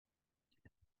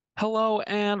Hello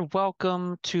and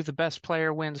welcome to the Best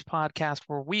Player Wins podcast,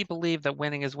 where we believe that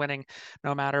winning is winning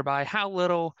no matter by how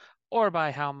little or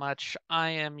by how much. I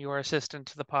am your assistant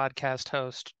to the podcast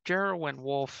host, Jerwin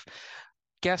Wolf.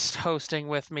 Guest hosting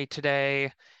with me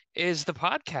today is the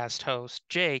podcast host,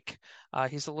 Jake.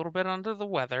 He's a little bit under the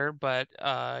weather, but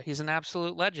he's an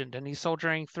absolute legend and he's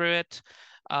soldiering through it.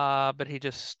 But he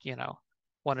just,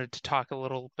 wanted to talk a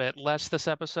little bit less this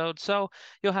episode. So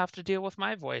you'll have to deal with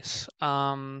my voice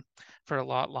for a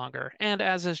lot longer. And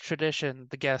as is tradition,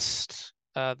 the guest,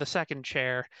 the second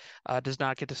chair, does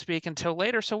not get to speak until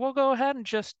later. So we'll go ahead and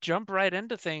just jump right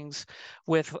into things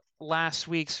with last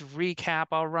week's recap.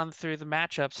 I'll run through the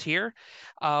matchups here.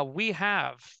 We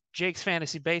have Jake's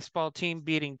fantasy baseball team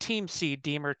beating Team C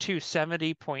Deemer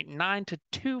 270.9 to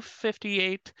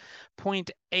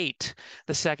 258.8.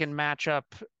 The second matchup,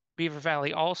 Beaver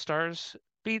Valley All Stars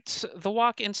beats the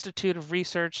Walk Institute of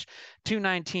Research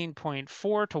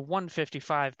 219.4 to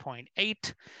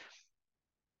 155.8.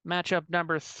 Matchup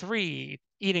number three,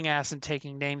 Eating Ass and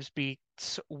Taking Names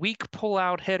beats Weak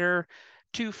Pullout Hitter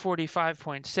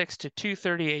 245.6 to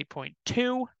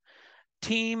 238.2.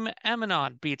 Team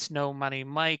Eminon beats No Money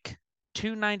Mike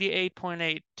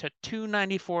 298.8 to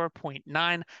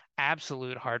 294.9.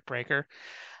 Absolute heartbreaker.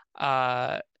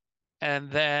 Uh, and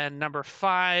then number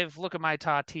five, Look at My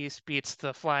Tatis beats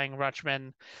the Flying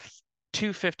Rutschman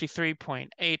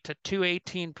 253.8 to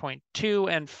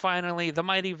 218.2. And finally, the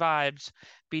Mighty Vibes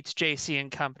beats JC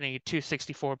and Company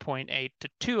 264.8 to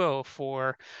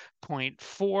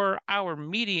 204.4. Our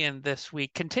median this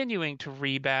week, continuing to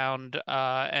rebound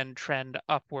and trend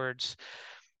upwards,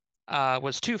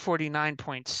 was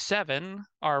 249.7.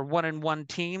 Our 1-1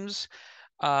 teams,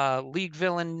 League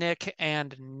Villain Nick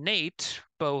and Nate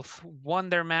both won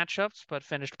their matchups but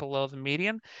finished below the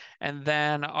median. And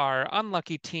then our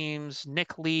unlucky teams,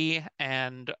 Nick Lee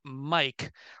and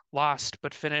Mike, lost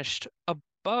but finished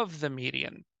above the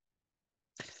median.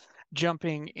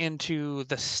 Jumping into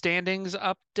the standings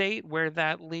update, where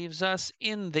that leaves us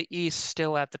in the East,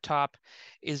 still at the top,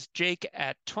 is Jake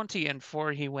at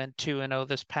 20-4. He went 2-0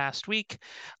 this past week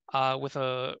with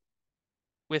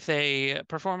a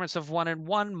performance of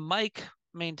 1-1. Mike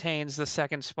maintains the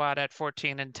second spot at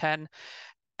 14-10,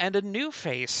 and a new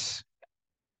face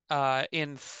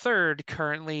in third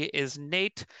currently is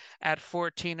Nate at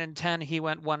 14-10. He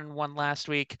went 1-1 last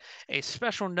week. A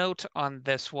special note on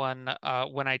this one,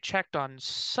 when I checked on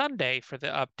Sunday for the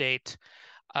update,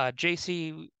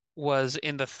 JC was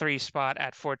in the three spot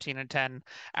at 14-10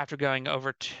 after going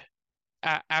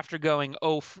after going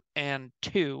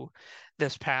 0-2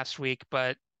 this past week,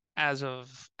 but as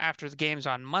of after the games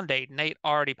on Monday, Nate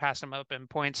already passed him up in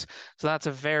points. So that's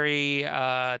a very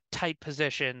tight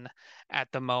position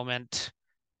at the moment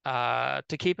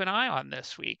to keep an eye on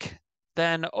this week.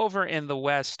 Then over in the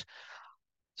West,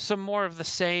 some more of the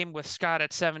same with Scott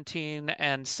at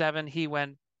 17-7. He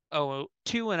went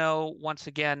 2-0 once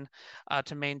again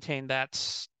to maintain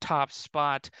that top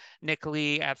spot. Nick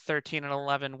Lee at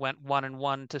 13-11 went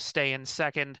 1-1 to stay in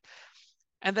second.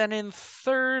 And then in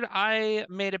third, I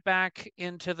made it back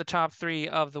into the top three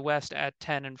of the West at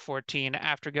 10-14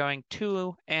 after going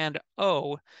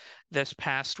 2-0 this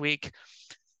past week.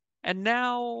 And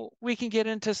now we can get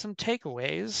into some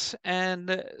takeaways.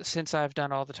 And since I've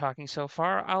done all the talking so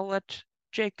far, I'll let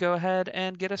Jake go ahead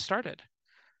and get us started.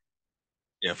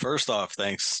 Yeah, first off,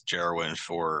 thanks, Jerwin,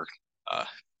 for uh,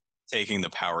 taking the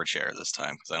power chair this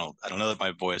time because I don't know that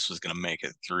my voice was going to make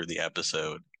it through the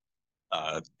episode,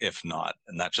 if not,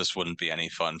 and that just wouldn't be any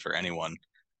fun for anyone.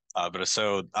 But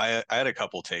so I had a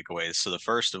couple takeaways. So the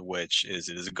first of which is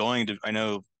it is going to. I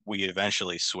know we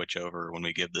eventually switch over when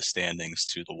we give the standings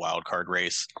to the wild card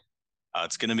race.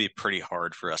 It's going to be pretty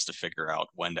hard for us to figure out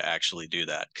when to actually do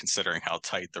that, considering how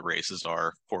tight the races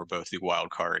are for both the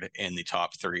wild card and the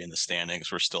top three in the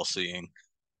standings. We're still seeing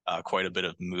quite a bit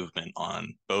of movement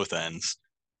on both ends.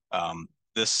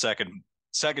 This second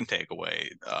takeaway,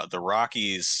 the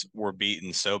Rockies were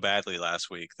beaten so badly last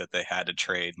week that they had to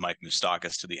trade Mike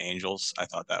Moustakas to the Angels. I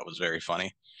thought that was very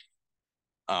funny.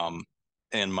 Um,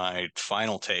 and my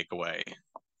final takeaway,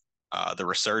 the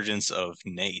resurgence of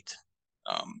Nate,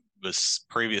 was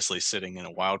previously sitting in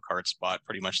a wild card spot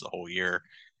pretty much the whole year,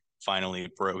 finally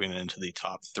broken into the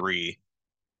top three.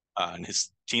 And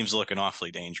his team's looking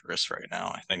awfully dangerous right now.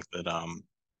 I think that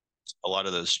a lot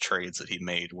of those trades that he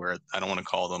made, where I don't want to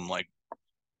call them like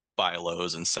buy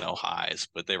lows and sell highs,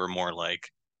 but they were more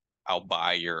like I'll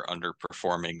buy your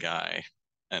underperforming guy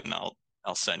and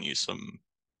I'll send you some.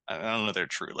 I don't know if they're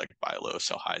true like buy low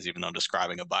sell highs, even though I'm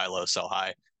describing a buy low sell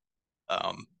high.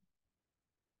 Um,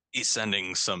 he's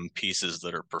sending some pieces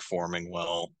that are performing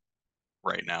well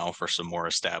right now for some more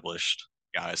established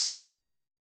guys,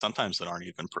 sometimes that aren't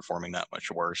even performing that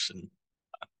much worse. And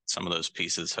some of those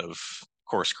pieces have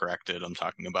course corrected. I'm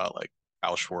talking about like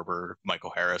Al Schwarber,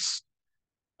 Michael Harris,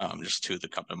 just two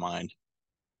that come to mind.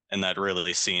 And that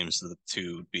really seems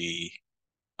to be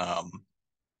um,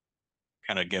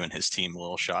 kind of giving his team a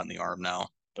little shot in the arm now.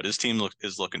 But his team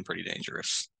is looking pretty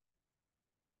dangerous.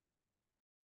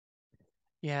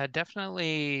 Yeah,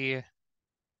 definitely.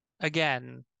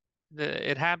 Again,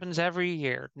 it happens every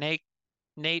year. Nate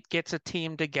gets a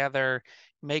team together,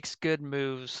 makes good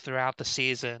moves throughout the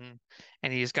season,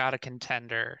 and he's got a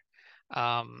contender.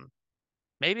 Um,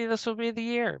 Maybe this will be the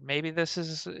year. Maybe this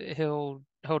is he'll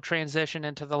transition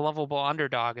into the lovable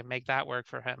underdog and make that work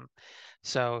for him.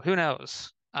 So who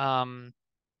knows?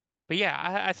 But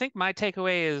yeah, I think my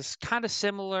takeaway is kind of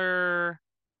similar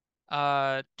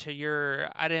to your.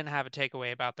 I didn't have a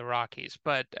takeaway about the Rockies,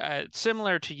 but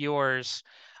similar to yours.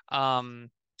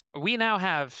 Um, we now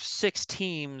have six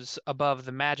teams above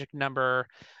the magic number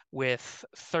with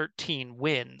 13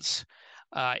 wins.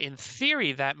 In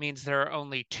theory, that means there are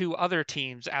only two other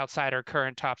teams outside our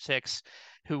current top six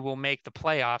who will make the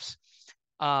playoffs.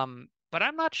 But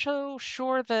I'm not so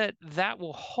sure that that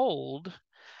will hold.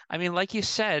 I mean, like you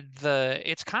said, the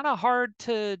it's kind of hard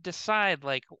to decide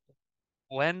like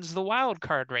when's the wild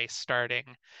card race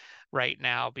starting right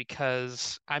now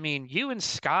because I mean, you and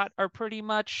Scott are pretty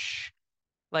much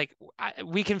like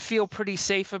we can feel pretty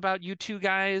safe about you two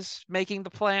guys making the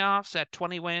playoffs at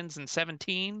 20 wins and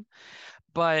 17,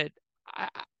 but I,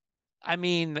 I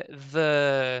mean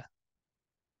the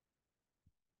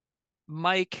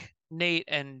Mike, Nate,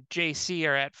 and JC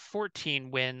are at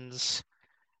 14 wins.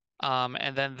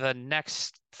 And then the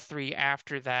next three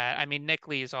after that, I mean, Nick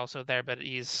Lee is also there, but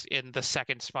he's in the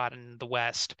second spot in the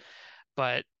West.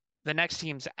 But the next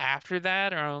teams after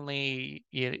that are only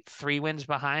 3 wins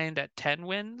behind at 10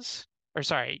 wins. Or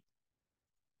sorry,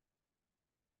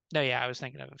 no, yeah, I was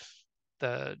thinking of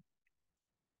the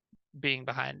being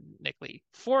behind Nick Lee.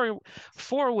 Four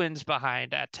wins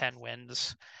behind at 10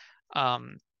 wins.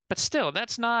 Um, but still,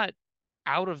 that's not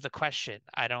out of the question,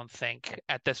 I don't think,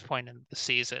 at this point in the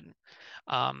season.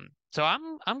 So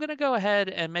I'm gonna go ahead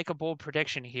and make a bold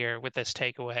prediction here with this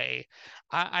takeaway.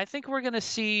 I think we're gonna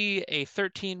see a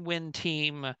 13 win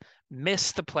team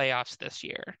miss the playoffs this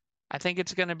year. I think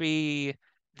it's gonna be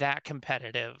that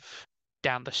competitive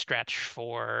down the stretch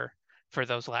for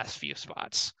those last few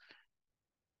spots.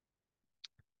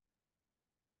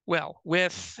 Well,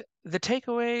 with the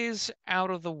takeaways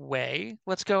out of the way,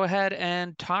 let's go ahead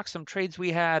and talk some trades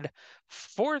we had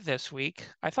for this week.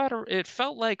 I thought it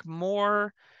felt like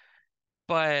more,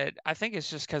 but I think it's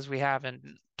just because we haven't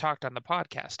talked on the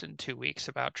podcast in 2 weeks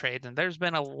about trades, and there's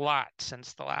been a lot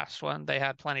since the last one. They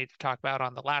had plenty to talk about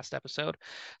on the last episode.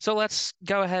 So let's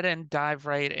go ahead and dive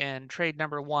right in. Trade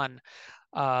number one.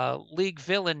 League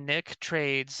villain Nick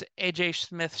trades AJ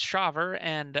Smith Shaver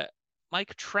and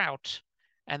Mike Trout,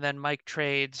 and then Mike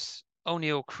trades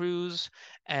O'Neill Cruz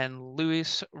and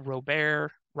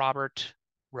Robert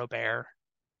Robert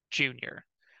Jr.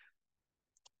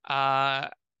 Uh,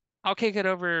 I'll kick it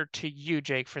over to you,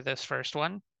 Jake, for this first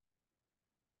one.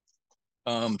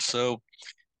 So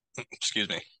excuse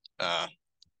me. Uh,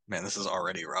 man, this is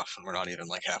already rough, and we're not even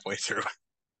like halfway through.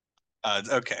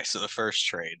 Okay, so the first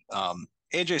trade,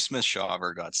 AJ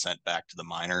Smith-Shawver got sent back to the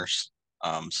minors.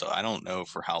 So I don't know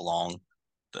for how long.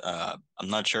 I'm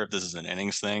not sure if this is an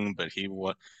innings thing, but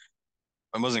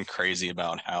I wasn't crazy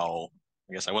about how.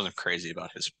 I guess I wasn't crazy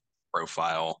about his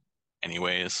profile,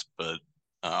 anyways. But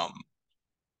um,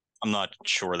 I'm not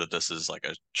sure that this is like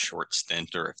a short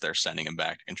stint or if they're sending him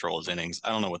back to control his innings. I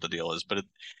don't know what the deal is, but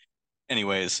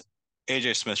anyways,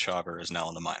 AJ Smith-Shawver is now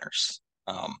in the minors.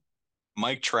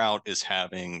 Mike Trout is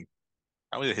having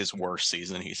probably his worst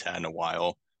season he's had in a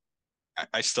while.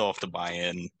 I still have to buy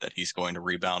in that he's going to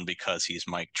rebound because he's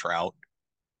Mike Trout.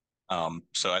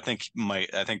 So I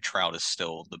think Trout is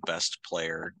still the best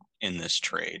player in this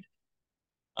trade.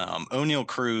 O'Neill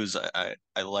Cruz,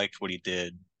 I liked what he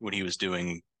did, what he was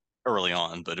doing early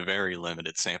on, but a very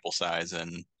limited sample size,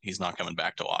 and he's not coming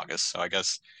back till August. So I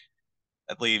guess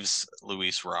that leaves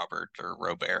Luis Robert or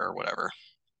Robert or whatever.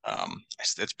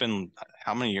 It's been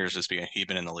how many years has he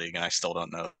been in the league, and I still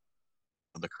don't know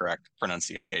the correct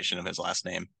pronunciation of his last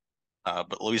name.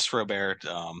 But Luis Robert,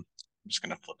 I'm just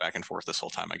gonna flip back and forth this whole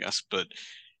time, I guess. But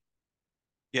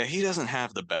yeah, he doesn't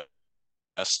have the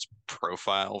best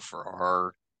profile for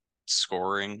our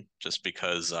scoring, just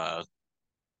because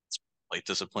plate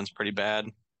discipline's pretty bad.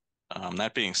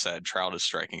 That being said, Trout is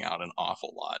striking out an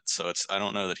awful lot, so I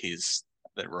don't know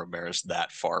that Robert is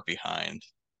that far behind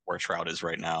where Trout is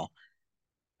right now.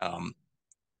 Um,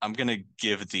 I'm gonna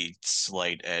give the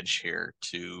slight edge here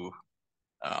to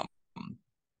um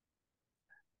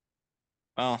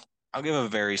well, I'll give a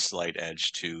very slight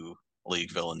edge to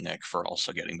Leagueville and Nick for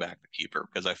also getting back the keeper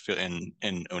because I feel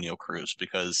in O'Neal Cruz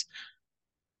because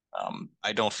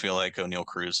I don't feel like O'Neal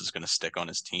Cruz is going to stick on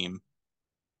his team.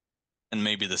 And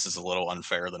maybe this is a little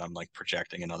unfair that I'm like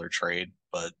projecting another trade,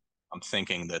 but I'm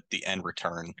thinking that the end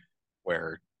return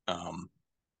where I'm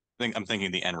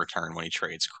thinking the end return when he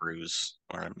trades Cruz,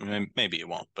 or maybe it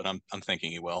won't, but I'm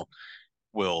thinking he will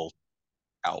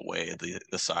outweigh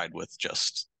the side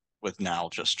with now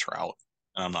just Trout.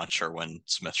 And I'm not sure when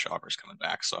Smith Shawver's coming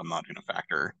back, so I'm not going to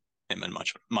factor him in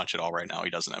much at all right now. He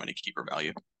doesn't have any keeper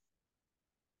value.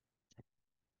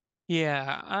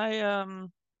 Yeah,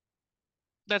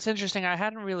 that's interesting. I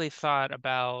hadn't really thought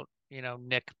about,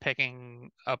 Nick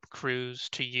picking up Cruz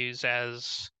to use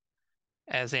as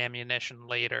ammunition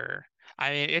later.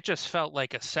 I mean, it just felt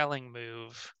like a selling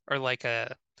move or like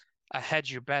a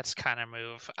hedge your bets kind of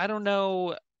move. I don't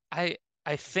know. I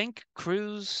I think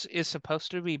Cruz is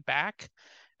supposed to be back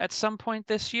at some point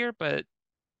this year, but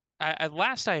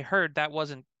last I heard that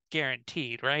wasn't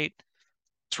guaranteed, right?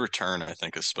 His return, I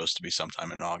think, is supposed to be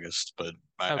sometime in August, but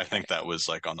I Okay. think that was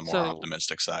like on the more So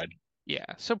optimistic side. yeah,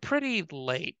 so pretty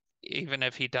late, even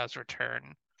if he does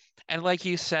return. And like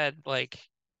you said, like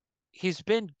he's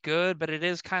been good, but it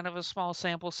is kind of a small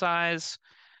sample size.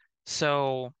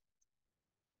 So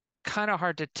kind of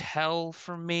hard to tell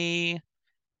for me.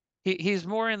 He's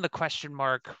more in the question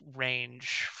mark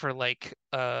range for like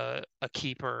a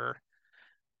keeper.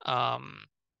 Um,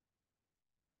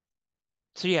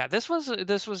 so yeah, this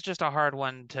was just a hard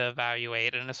one to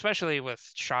evaluate, and especially with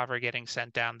Shaver getting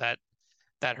sent down, that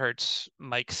hurts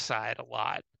Mike's side a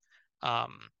lot.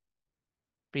 Um,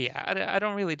 but yeah, I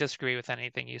don't really disagree with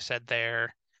anything you said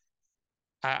there.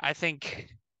 I think,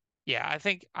 yeah, I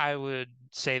think I would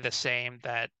say the same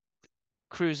that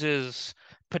Cruz's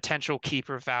potential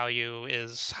keeper value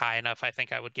is high enough. I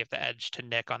think I would give the edge to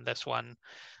Nick on this one.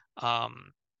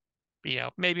 Um,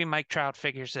 maybe Mike Trout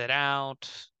figures it out.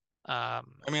 I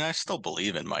mean, I still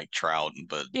believe in Mike Trout,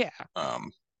 but Yeah,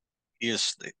 um, he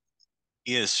is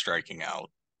he is striking out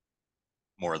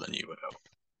more than you would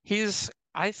hope.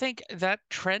 I think that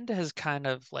trend has kind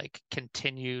of like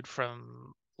continued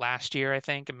from last year, I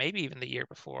think, and maybe even the year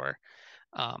before.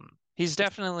 He's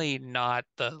definitely not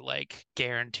the like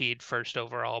guaranteed first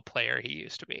overall player he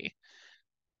used to be.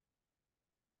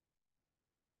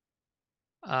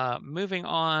 Moving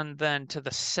on then to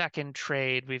the second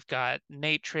trade, we've got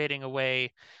Nate trading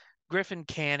away Griffin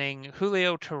Canning,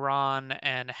 Julio Teheran,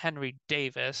 and Henry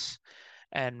Davis,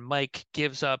 and Mike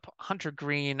gives up Hunter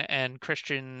Green and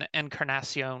Christian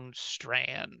Encarnacion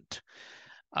Strand.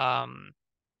 Um,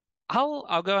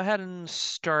 I'll go ahead and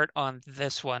start on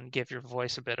this one, give your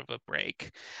voice a bit of a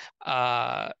break.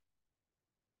 Uh,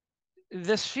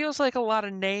 this feels like a lot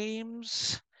of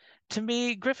names to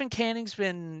me. Griffin Canning's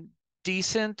been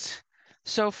decent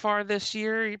so far this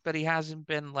year, but he hasn't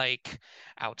been like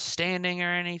outstanding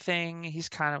or anything. He's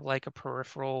kind of like a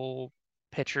peripheral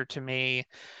pitcher to me.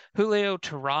 Julio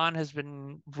Teheran has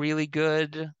been really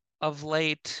good of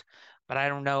late, but I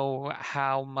don't know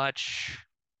how much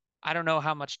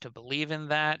to believe in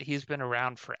that. He's been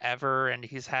around forever and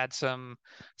he's had some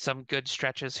good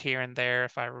stretches here and there,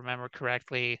 if I remember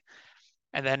correctly.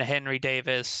 And then Henry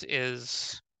Davis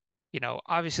is,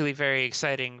 obviously very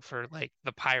exciting for like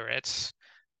the Pirates,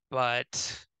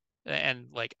 but and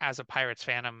like as a Pirates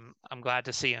fan, I'm glad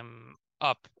to see him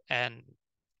up and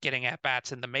getting at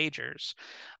bats in the majors.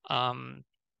 Um,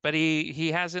 but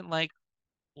he hasn't like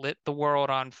lit the world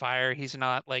on fire. He's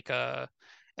not like a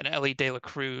an Ellie De La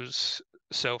Cruz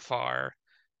so far.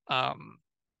 Um,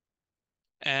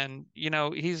 and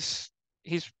he's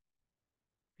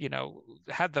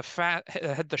had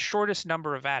the shortest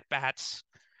number of at bats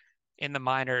in the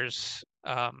minors.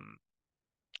 I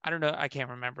don't know. I can't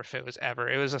remember if it was ever.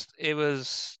 It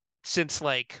was since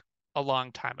like a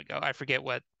long time ago. I forget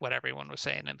what everyone was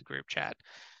saying in the group chat.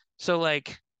 So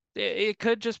like it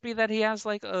could just be that he has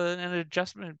like an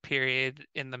adjustment period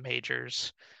in the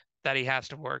majors that he has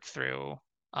to work through.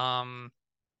 Um,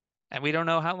 and we don't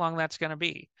know how long that's going to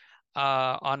be.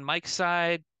 On Mike's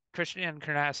side, Christian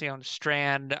Encarnacion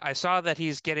Strand, I saw that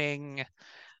he's getting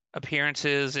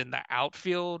appearances in the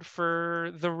outfield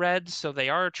for the Reds, so they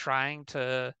are trying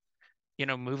to,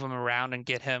 move him around and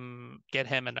get him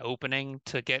an opening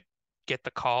to get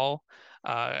the call.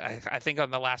 I think on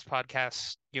the last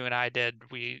podcast you and I did,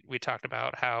 we talked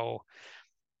about how,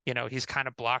 he's kind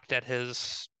of blocked at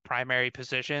his primary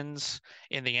positions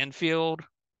in the infield.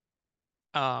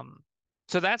 Um,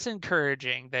 so that's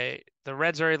encouraging. The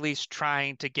Reds are at least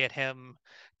trying to get him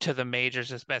to the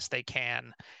majors as best they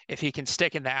can. If he can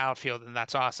stick in the outfield, then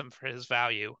that's awesome for his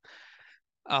value.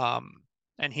 Um,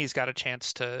 and he's got a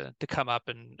chance to come up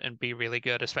and be really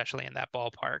good, especially in that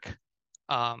ballpark.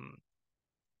 Um,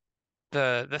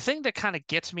 the thing that kind of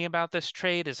gets me about this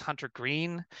trade is Hunter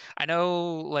Green. I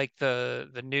know like the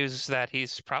news that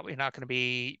he's probably not going to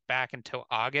be back until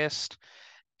August,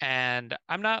 and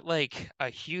I'm not like a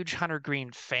huge Hunter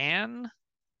Green fan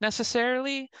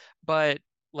necessarily, but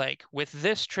like with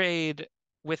this trade,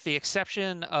 with the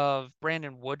exception of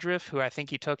Brandon Woodruff, who I think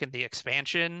he took in the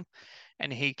expansion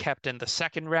and he kept in the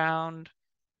second round,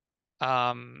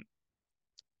 um,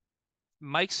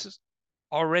 Mike's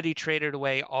already traded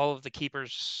away all of the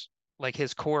keepers, like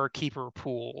his core keeper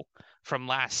pool from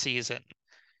last season.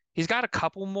 He's got a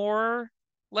couple more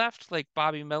left, like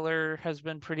Bobby Miller has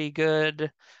been pretty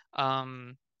good,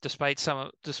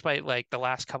 despite like the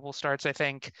last couple starts, I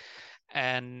think.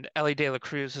 And Ellie De La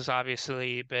Cruz has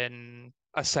obviously been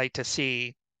a sight to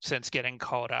see since getting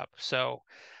called up. So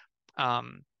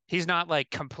he's not like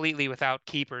completely without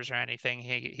keepers or anything.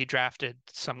 He drafted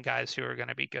some guys who are going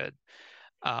to be good.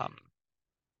 Um,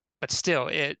 but still,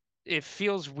 it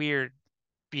feels weird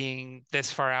being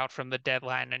this far out from the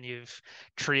deadline and you've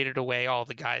traded away all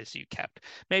the guys you kept.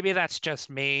 Maybe that's just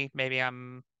me. Maybe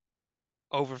I'm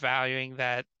overvaluing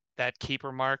that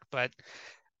keeper mark, but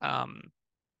um,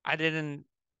 I didn't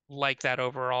like that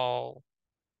overall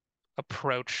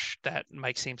approach that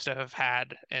Mike seems to have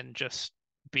had and just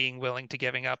being willing to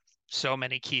giving up so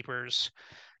many keepers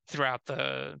throughout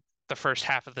the first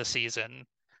half of the season.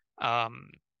 Um,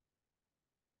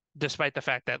 despite the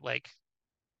fact that like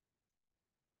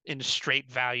in straight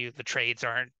value the trades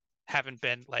haven't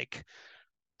been like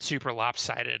super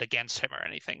lopsided against him or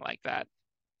anything like that.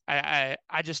 I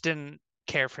just didn't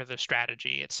care for the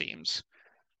strategy, it seems.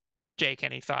 Jake,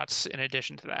 any thoughts in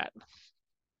addition to that?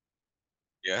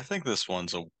 Yeah, I think this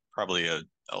one's probably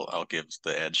I'll give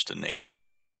the edge to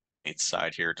Nate's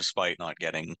side here, despite not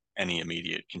getting any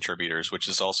immediate contributors, which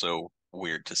is also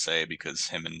weird to say because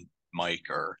him and Mike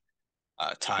are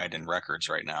tied in records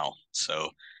right now. So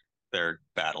they're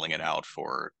battling it out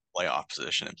for playoff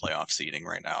position and playoff seeding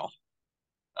right now.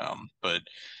 But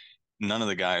none of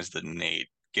the guys that Nate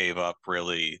gave up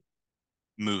really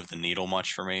moved the needle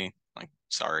much for me. Like,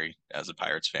 sorry, as a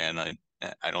Pirates fan,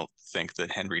 I don't think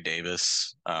that Henry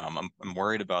Davis. I'm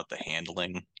worried about the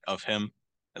handling of him,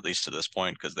 at least to this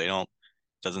point, because they don't.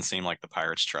 Doesn't seem like the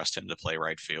Pirates trust him to play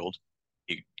right field.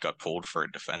 He got pulled for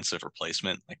a defensive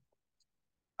replacement. Like,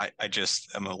 I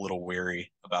just am a little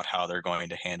weary about how they're going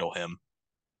to handle him.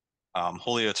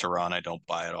 Julio Teheran, I don't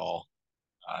buy at all.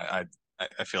 I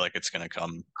feel like it's going to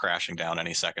come crashing down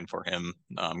any second for him.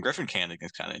 Griffin Canning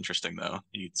is kind of interesting though.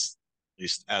 He's at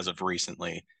least as of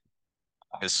recently,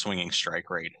 his swinging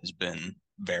strike rate has been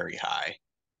very high,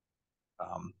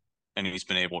 and he's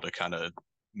been able to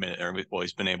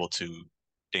he's been able to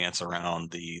dance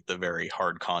around the very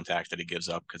hard contact that he gives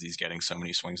up because he's getting so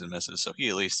many swings and misses. So he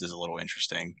at least is a little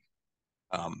interesting.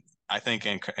 I think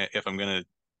if I'm gonna,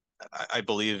 I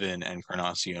believe in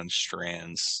Encarnacion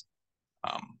Strand's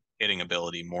hitting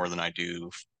ability more than I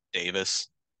do Davis.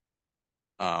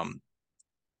 Um,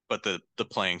 but the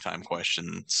playing time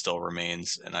question still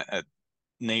remains, and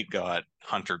Nate got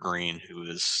Hunter Green, who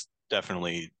is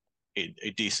definitely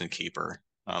a decent keeper,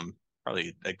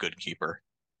 probably a good keeper.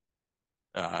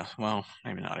 Well,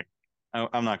 maybe not.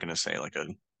 I'm not going to say like a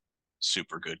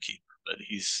super good keeper, but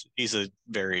he's a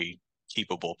very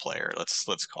keepable player.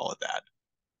 Let's call it that.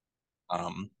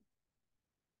 Um,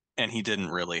 and he didn't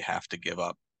really have to give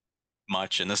up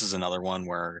much. And this is another one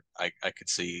where I could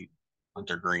see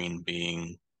Hunter Green being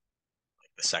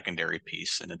like the secondary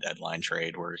piece in a deadline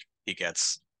trade where he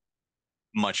gets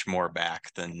much more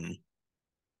back than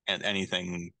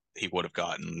anything he would have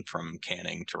gotten from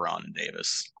Canning to Ron and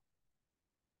Davis.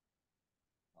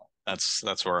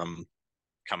 That's where I'm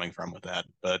coming from with that.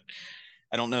 But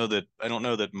I don't know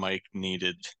that Mike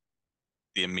needed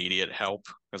the immediate help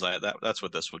because that's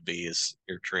what this would be is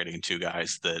you're trading two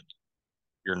guys that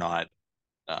you're not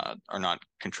are not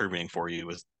contributing for you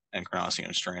with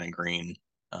Encarnacion, Strand, and Green,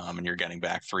 and you're getting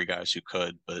back three guys who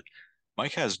could. But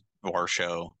Mike has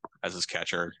Varsho as his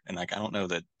catcher, and like I don't know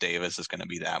that Davis is going to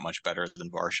be that much better than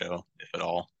Varsho, if at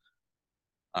all.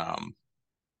 Um,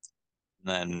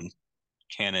 then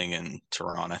Canning and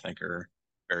Tehran, I think, are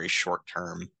very short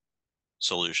term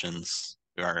solutions.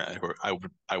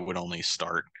 I would only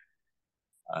start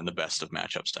in the best of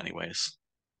matchups, anyways.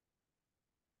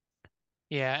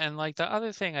 Yeah, and like the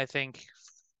other thing I think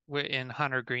in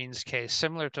Hunter Green's case,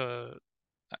 similar to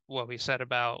what we said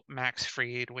about Max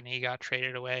Fried when he got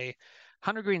traded away,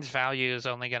 Hunter Green's value is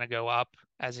only going to go up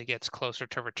as he gets closer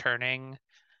to returning,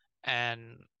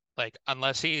 and like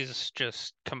unless he's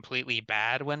just completely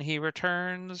bad when he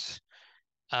returns,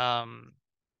 um,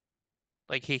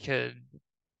 like he could.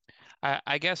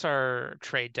 I guess our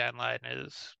trade deadline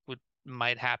is would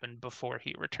might happen before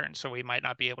he returns, so we might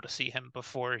not be able to see him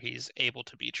before he's able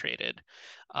to be traded.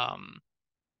 Um,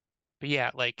 but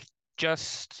yeah, like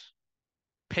just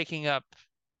picking up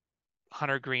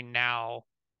Hunter Green now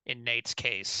in Nate's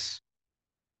case,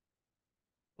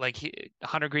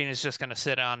 Hunter Green is just going to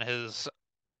sit on his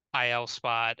IL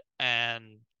spot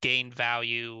and gain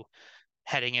value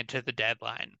heading into the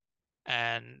deadline,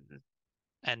 and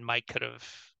Mike could have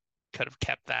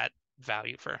kept that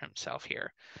value for himself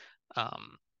here.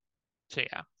 Um, So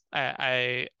yeah,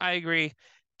 I agree.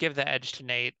 Give the edge to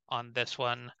Nate on this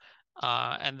one.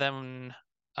 And then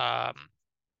um,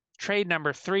 trade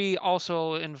number three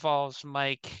also involves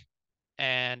Mike,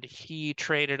 and he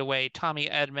traded away Tommy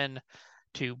Edman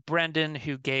to Brendan,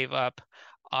 who gave up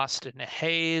Austin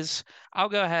Hayes. I'll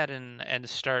go ahead and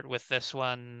start with this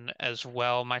one as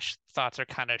well. My thoughts are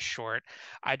kind of short.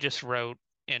 I just wrote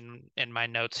in my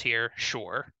notes here,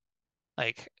 sure.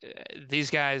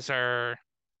 These guys are,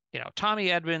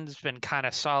 Tommy Edmonds been kind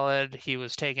of solid. He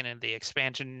was taken in the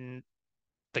expansion,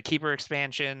 the keeper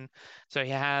expansion, so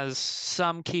he has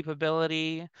some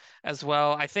keepability as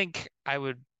well. I feel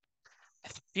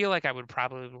like I would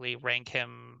probably rank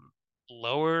him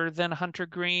lower than Hunter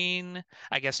Green,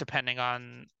 I guess depending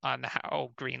on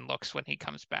how Green looks when he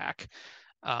comes back.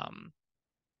 Um,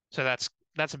 so that's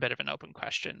a bit of an open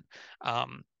question.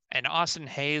 And Austin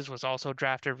Hayes was also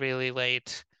drafted really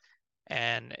late,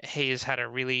 and Hayes had a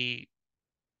really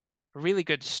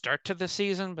good start to the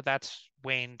season, but that's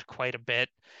waned quite a bit.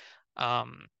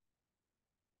 Um,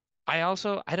 I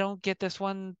don't get this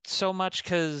one so much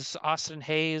because Austin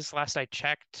Hayes, last I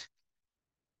checked,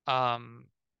 um,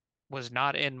 was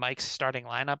not in Mike's starting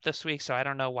lineup this week, so I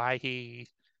don't know why he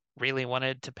really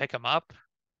wanted to pick him up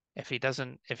if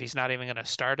he's not even going to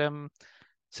start him.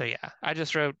 So yeah, I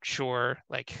just wrote sure.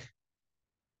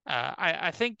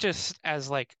 I think just as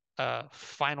like a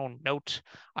final note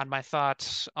on my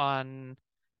thoughts on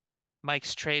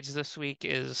Mike's trades this week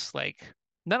is like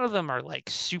none of them are like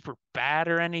super bad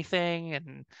or anything,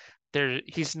 and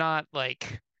he's not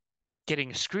like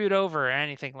getting screwed over or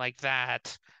anything like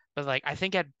that. But like I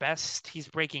think at best he's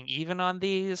breaking even on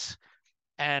these,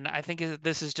 and I think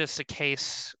this is just a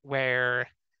case where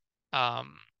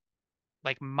um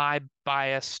like my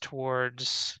bias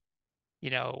towards,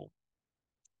 you know,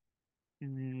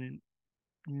 n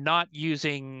not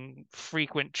using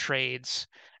frequent trades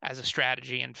as a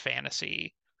strategy in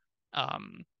fantasy.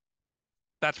 Um,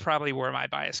 that's probably where my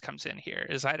bias comes in here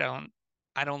is I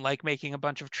don't like making a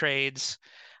bunch of trades.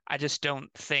 I just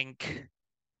don't think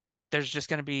there's just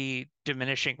going to be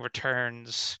diminishing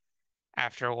returns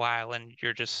after a while and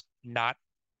you're just not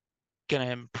going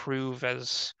to improve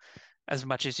as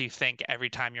much as you think every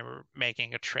time you're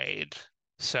making a trade.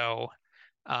 So,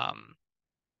 um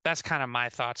that's kind of my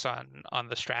thoughts on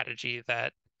the strategy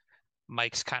that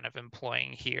Mike's kind of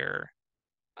employing here.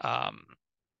 Um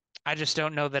I just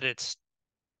don't know that it's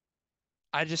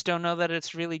I just don't know that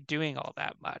it's really doing all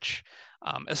that much,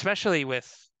 especially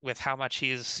with how much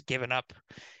he's given up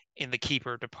in the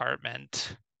keeper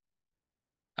department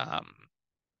um,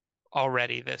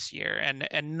 already this year, and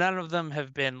none of them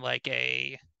have been like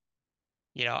I'm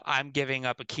giving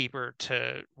up a keeper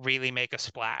to really make a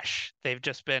splash. They've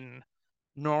just been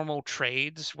normal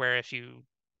trades where if you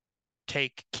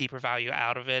take keeper value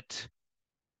out of it,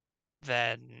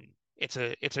 then it's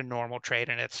a normal trade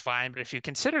and it's fine. But if you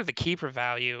consider the keeper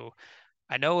value,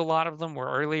 I know a lot of them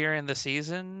were earlier in the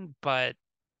season, but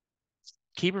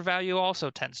keeper value also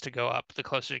tends to go up the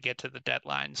closer you get to the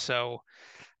deadline. So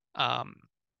um,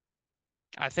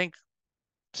 I think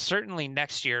certainly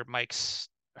next year Mike's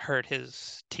hurt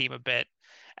his team a bit,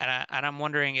 and I'm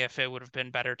wondering if it would have been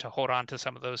better to hold on to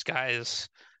some of those guys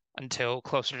until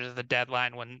closer to the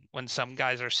deadline when some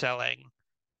guys are selling,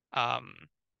 um,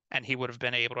 and he would have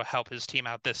been able to help his team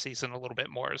out this season a little bit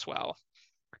more as well.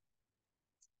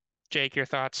 Jake, your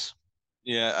thoughts?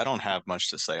 Yeah, I don't have much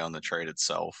to say on the trade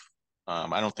itself.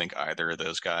 I don't think either of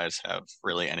those guys have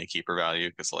really any keeper value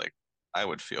because, like, I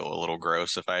would feel a little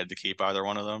gross if I had to keep either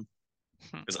one of them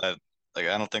because I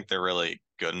don't think they're really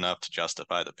good enough to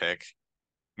justify the pick.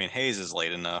 I mean, Hayes is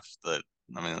late enough that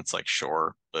I mean, it's like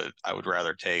sure, but I would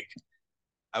rather take.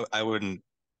 I wouldn't.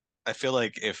 I feel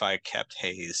like if I kept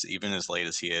Hayes, even as late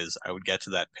as he is, I would get to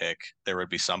that pick. There would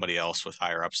be somebody else with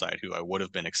higher upside who I would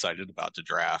have been excited about to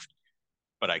draft,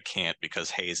 but I can't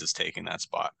because Hayes is taking that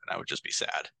spot, and I would just be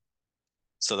sad.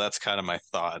 So that's kind of my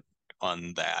thought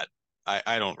on that.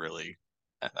 I don't really.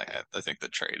 I think the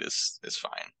trade is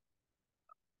fine.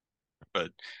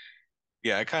 But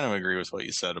yeah, I kind of agree with what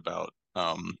you said about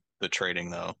the trading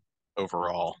though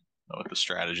overall with the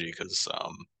strategy because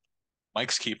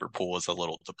Mike's keeper pool is a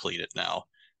little depleted now.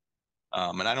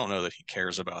 And I don't know that he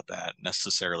cares about that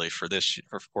necessarily for this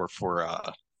for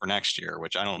next year,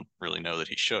 which I don't really know that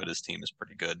he should. His team is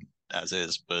pretty good as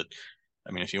is, but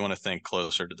I mean, if you want to think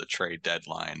closer to the trade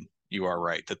deadline, you are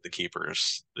right that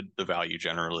the value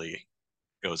generally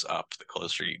goes up the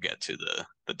closer you get to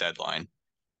the deadline.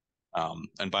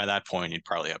 And by that point, you'd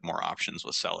probably have more options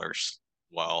with sellers.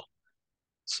 Well,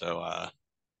 so I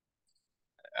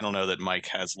don't know that Mike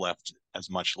has left as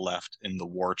much left in the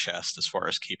war chest as far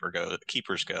as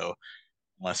keepers go,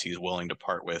 unless he's willing to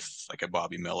part with like a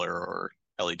Bobby Miller or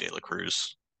Ellie De La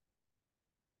Cruz.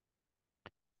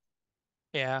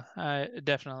 Yeah, I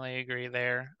definitely agree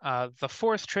there. The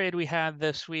fourth trade we had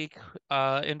this week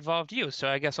involved you, so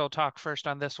I guess I'll talk first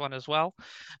on this one as well.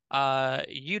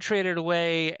 You traded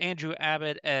away Andrew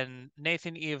Abbott and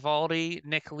Nathan Eovaldi.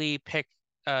 Nick Lee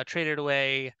traded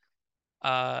away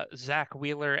Zach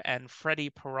Wheeler and Freddie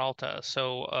Peralta.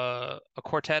 So a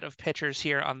quartet of pitchers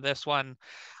here on this one.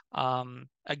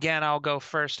 Again, I'll go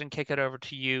first and kick it over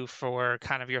to you for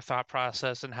kind of your thought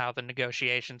process and how the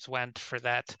negotiations went for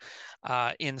that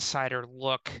insider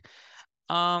look.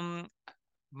 Um,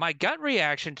 my gut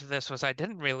reaction to this was I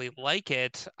didn't really like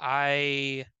it.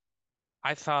 I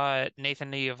thought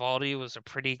Nathan Eovaldi was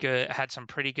had some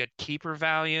pretty good keeper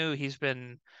value. He's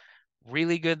been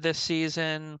really good this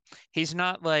season. He's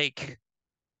not like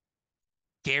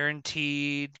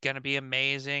guaranteed going to be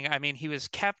amazing. I mean, he was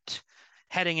kept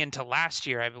heading into last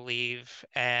year, I believe,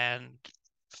 and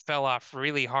fell off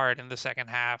really hard in the second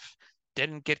half.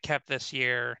 Didn't get kept this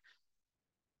year,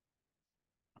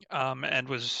 and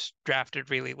was drafted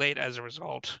really late as a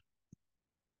result.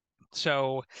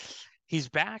 So he's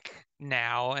back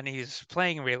now and he's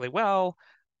playing really well,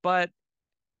 but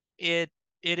it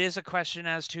it is a question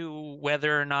as to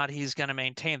whether or not he's going to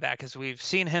maintain that because we've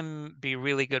seen him be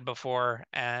really good before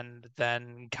and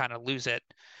then kind of lose it.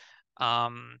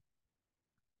 Um,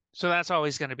 so that's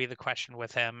always going to be the question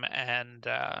with him. And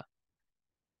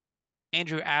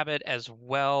Andrew Abbott as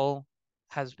well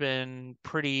has been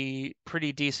pretty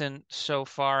decent so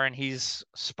far, and he's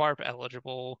SPARP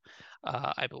eligible.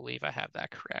 I believe I have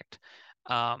that correct.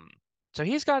 Um, so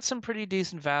he's got some pretty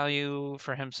decent value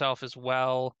for himself as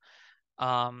well.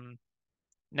 Um,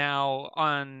 Now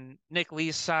on Nick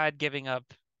Lee's side, giving up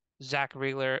Zach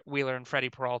Wheeler and Freddie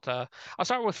Peralta. I'll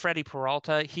start with Freddie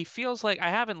Peralta. He feels like I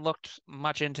haven't looked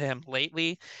much into him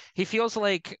lately. He feels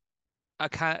like the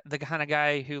kind of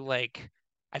guy who like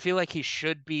I feel like he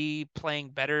should be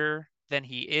playing better than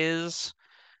he is.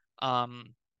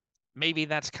 Um, Maybe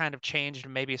that's kind of changed.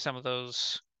 Maybe some of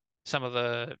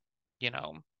the you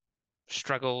know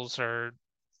struggles are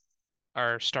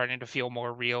starting to feel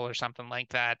more real or something like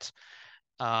that.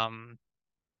 Um,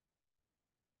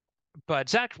 But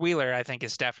Zach Wheeler, I think,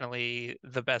 is definitely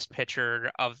the best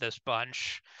pitcher of this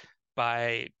bunch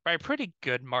by a pretty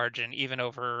good margin, even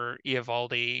over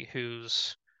Eovaldi,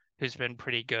 who's been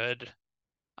pretty good.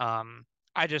 Um,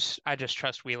 I just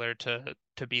trust Wheeler to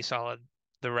be solid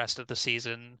the rest of the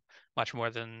season, much more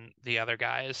than the other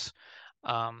guys.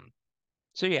 Um,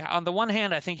 so yeah, on the one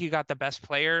hand, I think you got the best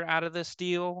player out of this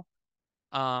deal,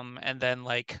 and then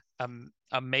like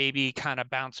a maybe kind of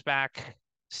bounce back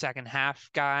second half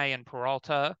guy in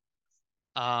Peralta.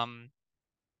 Um,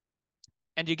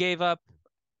 and you gave up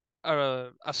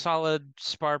a solid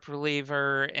spark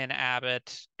reliever in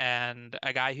Abbott and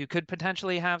a guy who could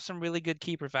potentially have some really good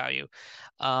keeper value.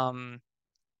 Um,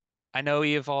 I know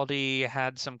Eovaldi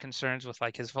had some concerns with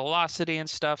like his velocity and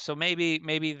stuff, so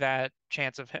maybe that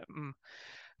chance of him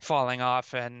falling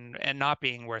off and not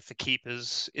being worth the keep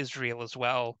is real as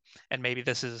well. And maybe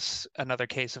this is another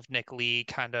case of Nick Lee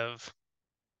kind of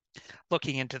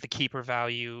looking into the keeper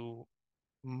value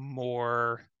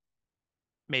more,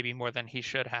 maybe more than he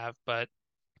should have, but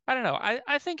I don't know.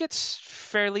 I think it's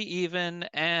fairly even,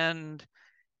 and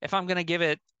if I'm gonna give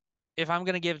it, if I'm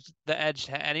gonna give the edge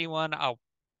to anyone,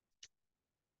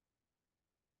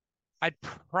 I'd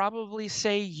probably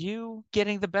say you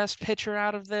getting the best pitcher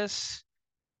out of this.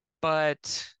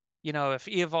 But if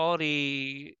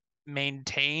Eovaldi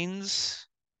maintains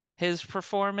his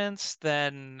performance,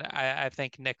 then I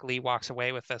think Nick Lee walks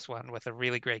away with this one with a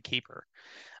really great keeper.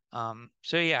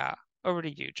 So yeah, over to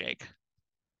you, Jake.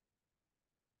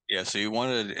 Yeah, so you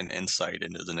wanted an insight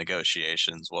into the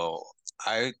negotiations. Well,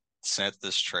 I sent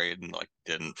this trade and like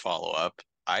didn't follow up.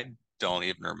 I don't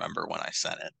even remember when I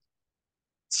sent it.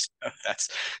 That's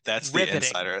that's the Riveting.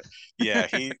 insider. Yeah,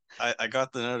 I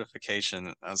got the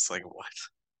notification. I was like, what?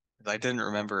 I didn't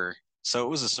remember. So it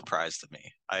was a surprise to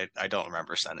me. I don't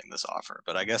remember sending this offer,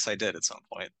 but I guess I did at some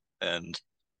point, and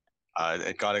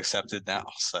it got accepted now.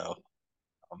 So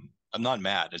I'm not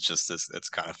mad. It's just it's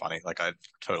kind of funny. Like I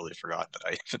totally forgot that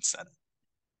I even sent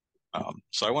it.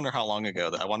 So I wonder how long ago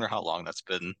that I wonder how long that's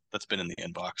been in the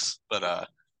inbox. But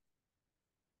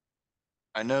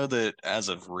I know that as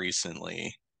of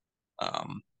recently,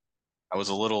 um, I was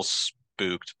a little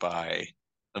spooked by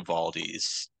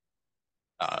Evaldi's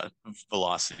uh,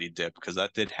 velocity dip because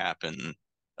that did happen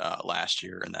last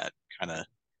year, and that kind of it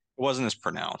wasn't as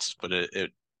pronounced, but or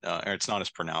it's not as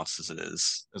pronounced as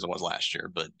it was last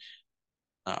year. But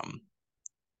um,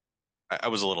 I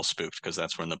was a little spooked because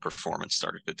that's when the performance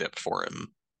started to dip for him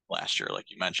last year, like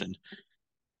you mentioned.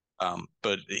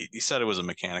 But he said it was a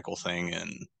mechanical thing,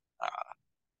 and uh,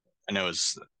 I know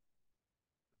his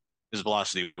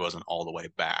velocity wasn't all the way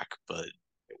back, but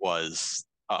it was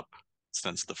up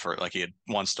since the first. Like he had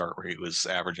one start where he was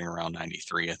averaging around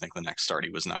 93. I think the next start he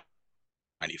was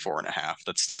 94 and a half.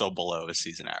 That's still below his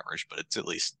season average, but it's at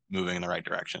least moving in the right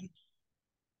direction.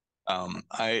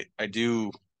 I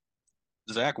do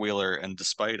Zach Wheeler, and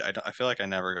despite I feel like I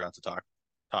never got to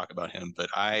talk about him, but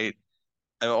I've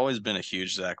always been a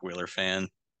huge Zach Wheeler fan.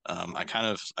 I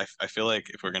feel like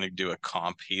if we're gonna do a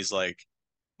comp, he's like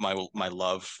my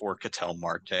love for Ketel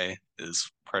Marte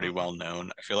is pretty Mhm. well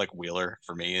known. I feel like Wheeler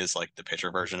for me is like the pitcher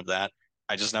version of that.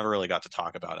 I just never really got to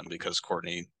talk about him because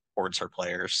Courtney hoards her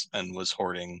players and was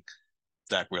hoarding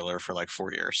Zach Wheeler for like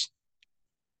 4 years.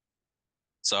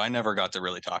 So I never got to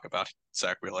really talk about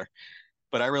Zach Wheeler,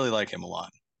 but I really like him a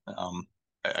lot. Um,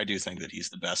 I do think that he's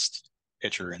the best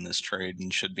pitcher in this trade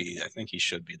and should be. I think he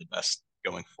should be the best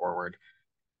going forward.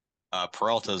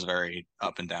 Peralta is very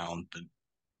up and down, but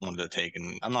wanted to take,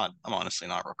 and I'm honestly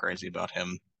not real crazy about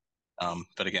him.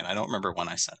 But again, I don't remember when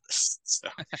I sent this, so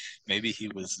maybe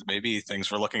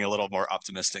things were looking a little more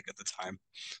optimistic at the time.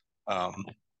 Um,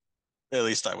 at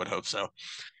least I would hope so.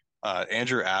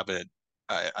 Andrew Abbott,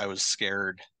 I was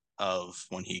scared of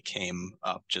when he came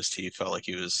up. Just he felt like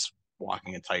he was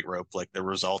walking a tightrope. Like the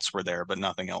results were there, but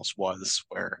nothing else was.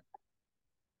 Where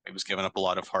he was giving up a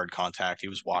lot of hard contact. He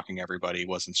was walking everybody. He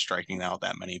wasn't striking out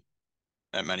that many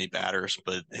batters.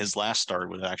 But his last start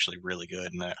was actually really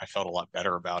good, and I felt a lot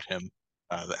better about him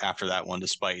after that one,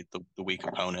 despite the weak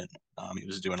opponent. He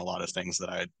was doing a lot of things that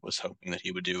I was hoping that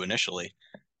he would do initially.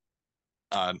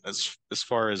 As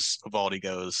far as Evaldi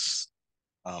goes,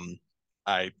 um,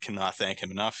 I cannot thank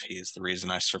him enough. He is the reason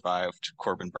I survived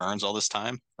Corbin Burns all this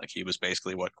time. Like he was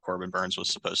basically what Corbin Burns was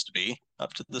supposed to be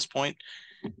up to this point.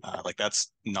 Like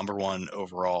that's number one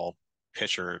overall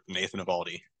pitcher, Nathan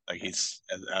Evaldi. Like he's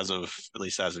as of at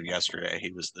least as of yesterday,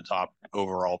 he was the top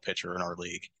overall pitcher in our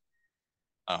league.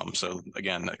 So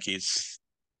again, like he's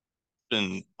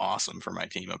been awesome for my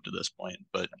team up to this point,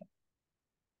 but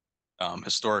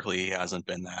historically he hasn't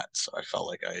been that. So I felt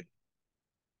like I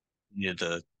needed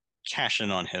to cash in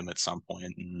on him at some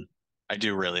point, and I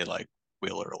do really like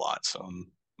Wheeler a lot, so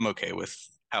I'm okay with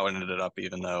how it ended up,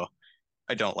 even though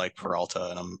I don't like Peralta,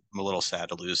 and I'm a little sad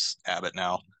to lose Abbott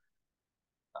now.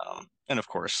 And of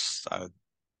course, I'm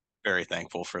very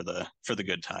thankful for the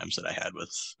good times that I had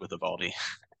with Evaldi.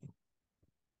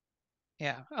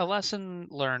 Yeah, a lesson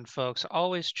learned, folks.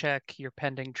 Always check your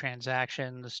pending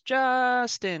transactions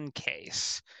just in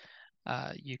case.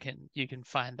 You can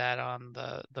find that on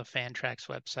the Fantrax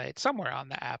website, somewhere on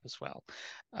the app as well.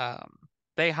 Um,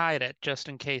 they hide it just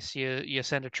in case you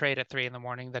send a trade at 3 in the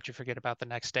morning that you forget about the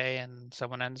next day, and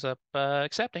someone ends up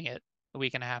accepting it a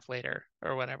week and a half later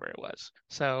or whatever it was.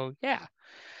 So yeah,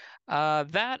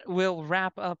 that will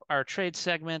wrap up our trade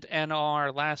segment and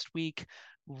our last week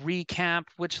recap,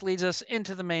 which leads us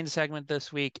into the main segment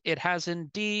this week. It has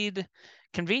indeed,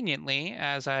 conveniently,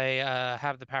 as I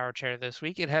have the power chair this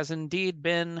week, it has indeed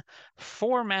been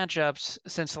 4 matchups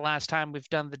since the last time we've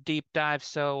done the deep dive.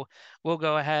 So we'll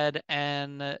go ahead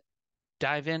and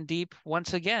dive in deep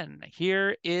once again.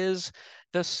 Here is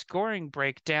the scoring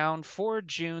breakdown for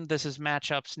June. This is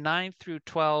matchups 9 through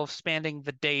 12, spanning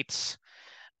the dates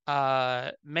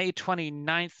May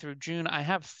 29th through June. I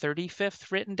have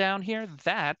 35th written down here.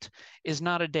 That is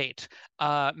not a date.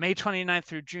 May 29th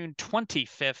through June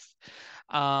 25th.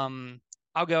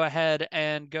 I'll go ahead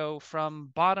and go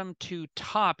from bottom to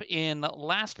top. In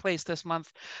last place this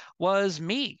month was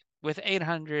me. with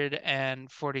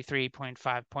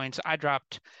 843.5 points. I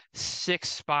dropped 6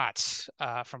 spots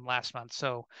from last month,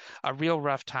 so a real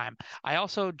rough time. I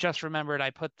also just remembered I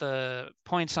put the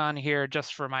points on here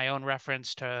just for my own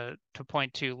reference to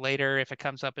point to later if it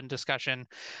comes up in discussion,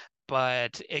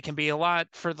 but it can be a lot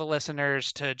for the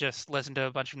listeners to just listen to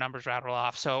a bunch of numbers rattle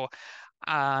off. So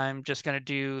I'm just going to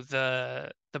do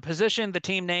the position, the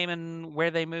team name, and where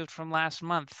they moved from last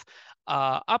month.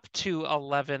 Up to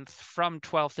 11th. From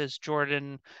 12th is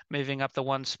Jordan, moving up the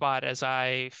 1 spot as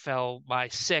I fell by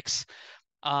 6.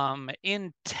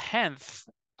 In 10th,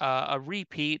 a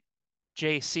repeat,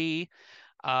 JC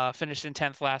finished in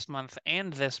 10th last month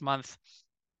and this month.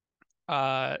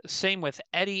 Same with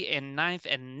Eddie in 9th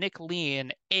and Nick Lee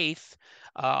in 8th.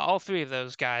 All three of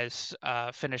those guys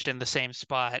finished in the same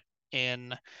spot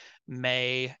in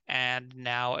May and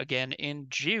now again in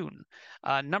June.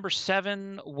 Number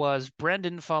 7 was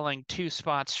Brendan, falling 2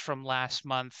 spots from last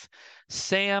month.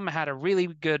 Sam had a really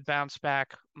good bounce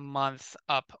back month,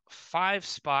 up 5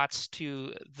 spots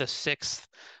to the 6th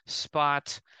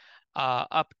spot.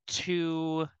 Up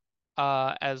to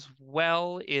as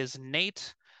well is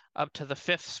Nate, up to the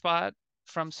 5th spot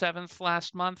from 7th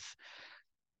last month.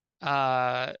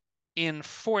 Uh, in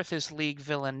 4th is League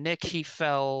Villain Nick. He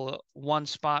fell 1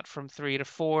 spot from 3 to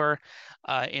 4.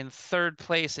 In 3rd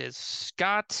place is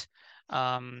Scott.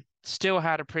 Still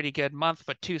had a pretty good month,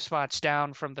 but 2 spots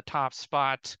down from the top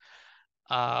spot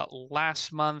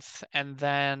last month. And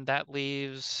then that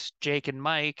leaves Jake and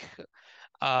Mike,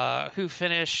 who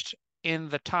finished in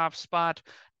the top spot.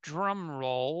 Drum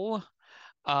roll.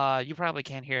 You probably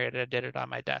can't hear it. I did it on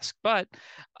my desk. But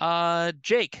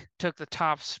Jake took the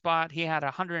top spot. He had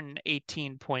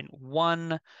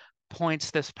 118.1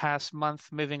 points this past month,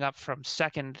 moving up from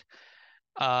second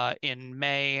in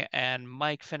May. And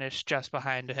Mike finished just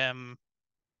behind him,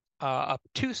 up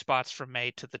 2 spots from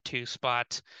May to the 2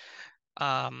 spot.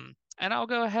 And I'll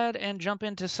go ahead and jump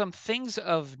into some things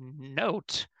of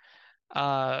note.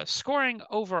 Scoring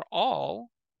overall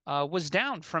was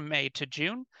down from May to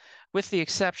June, with the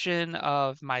exception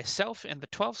of myself in the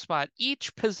 12th spot.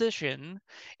 Each position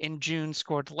in June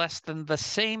scored less than the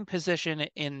same position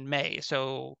in May.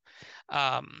 So,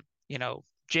 you know,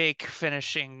 Jake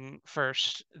finishing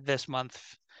first this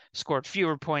month scored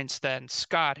fewer points than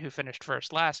Scott, who finished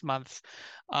first last month,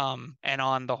 and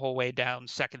on the whole way down,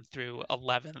 second through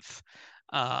 11th.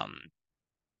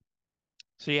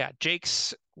 So yeah,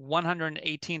 Jake's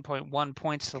 118.1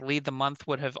 points to lead the month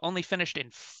would have only finished in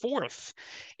 4th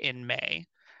in May.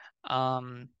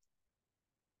 Um,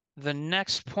 the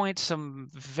next point, some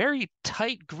very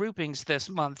tight groupings this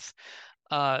month.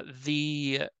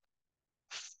 The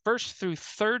first through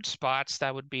 3rd spots,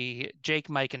 that would be Jake,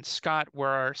 Mike, and Scott,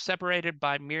 were separated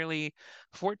by merely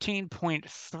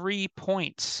 14.3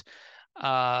 points.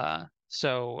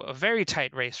 So a very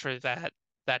tight race for that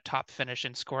top finish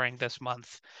in scoring this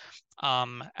month.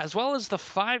 As well as the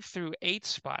 5 through 8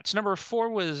 spots. Number 4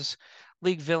 was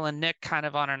League Villain Nick, kind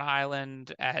of on an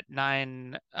island at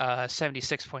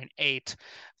 976.8,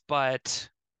 but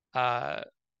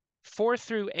 4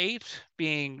 through 8,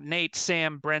 being Nate,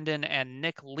 Sam, Brendan, and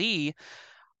Nick Lee,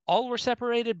 all were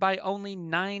separated by only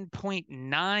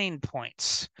 9.9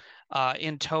 points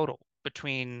in total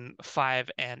between 5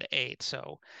 and 8.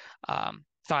 So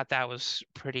thought that was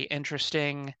pretty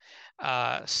interesting.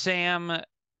 Sam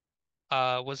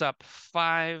was up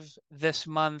 5 this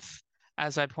month.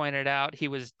 As I pointed out, he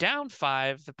was down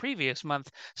 5 the previous month.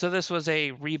 So this was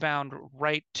a rebound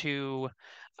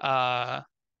uh,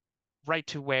 right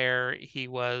to where he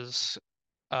was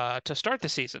to start the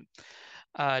season.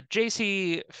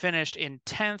 JC finished in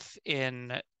 10th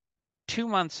in 2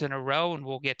 months in a row, and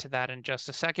we'll get to that in just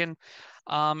a second.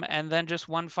 And then just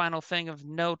one final thing of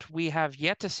note, we have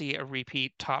yet to see a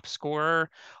repeat top scorer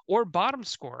or bottom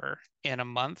scorer in a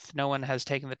month. No one has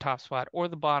taken the top spot or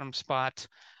the bottom spot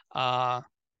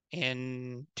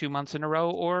in 2 months in a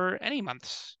row or any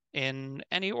months in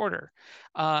any order.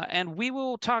 And we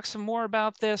will talk some more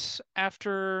about this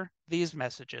after these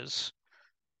messages.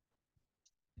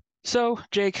 So,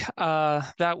 Jake,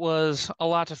 that was a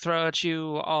lot to throw at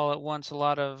you all at once, a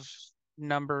lot of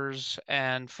numbers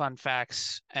and fun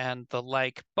facts and the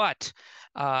like. But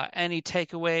any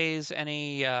takeaways,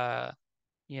 any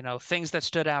things that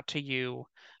stood out to you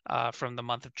from the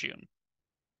month of June?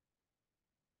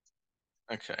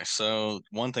 Okay, so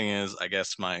one thing is, I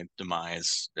guess my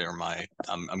demise or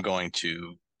I'm going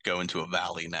to go into a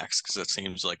valley next because it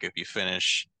seems like if you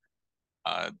finish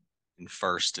uh in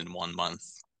first in 1 month,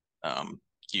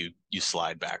 you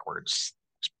slide backwards.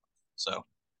 So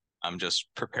I'm just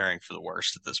preparing for the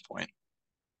worst at this point.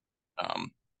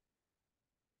 Um,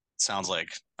 sounds like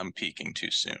I'm peaking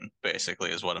too soon,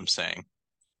 basically, is what I'm saying.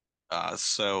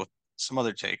 So some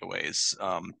other takeaways.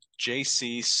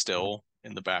 JC still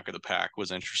in the back of the pack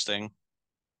was interesting.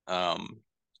 Um,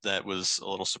 that was a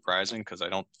little surprising because I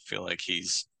don't feel like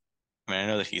I mean, I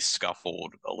know that he's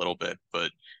scuffled a little bit,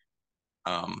 but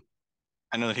um,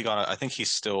 I know that I think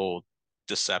he's still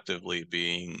deceptively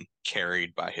being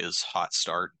carried by his hot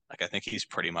start. Like, I think he's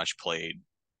pretty much played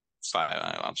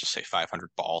I'll just say 500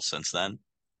 balls since then.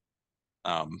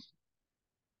 Um,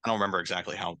 I don't remember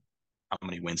exactly how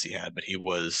many wins he had, but he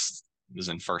was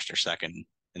in first or second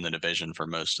in the division for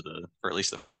for at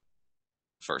least the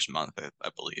first month, I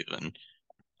believe. And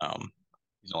um,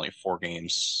 he's only 4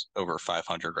 games over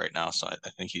 500 right now, so I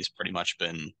think he's pretty much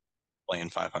been playing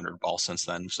 500 ball since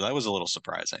then. So that was a little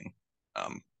surprising.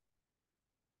 Um,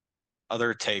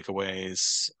 Other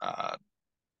takeaways, I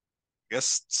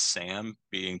guess Sam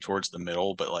being towards the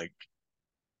middle, but like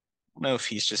I don't know if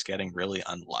he's just getting really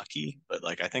unlucky, but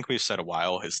like I think we've said a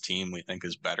while his team we think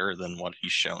is better than what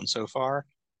he's shown so far.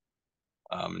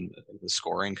 And I think the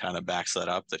scoring kind of backs that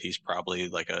up that he's probably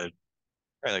like a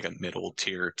middle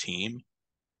tier team,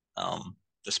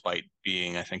 despite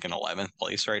being I think in 11th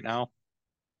place right now.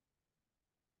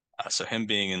 So him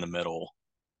being in the middle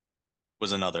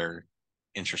was another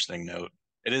interesting note.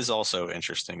 It is also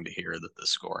interesting to hear that the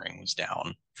scoring was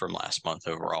down from last month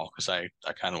overall because I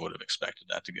kind of would have expected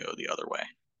that to go the other way.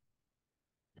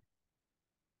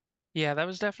 Yeah, that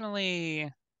was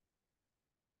definitely,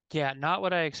 yeah, not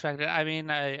what I expected. I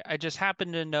mean, I just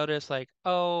happened to notice like,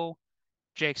 oh,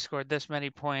 Jake scored this many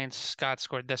points, Scott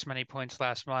scored this many points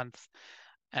last month.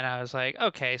 And I was like,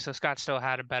 okay, so Scott still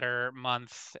had a better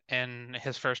month in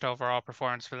his first overall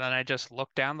performance. But then I just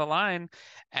looked down the line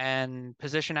and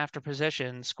position after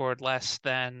position scored less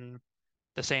than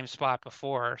the same spot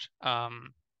before,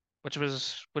 which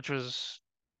was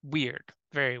weird,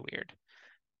 very weird.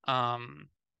 Um,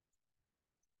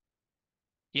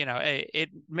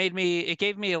 it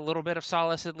gave me a little bit of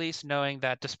solace at least knowing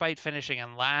that despite finishing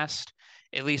in last,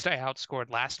 at least I outscored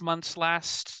last month's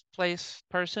last place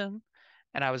person,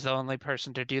 and I was the only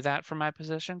person to do that from my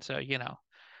position. So,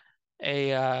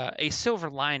 a silver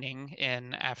lining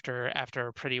in after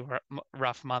a pretty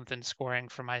rough month in scoring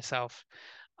for myself.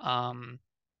 Um,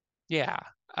 yeah.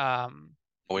 Um,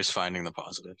 Always finding the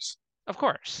positives. of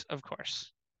course, of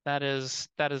course. That is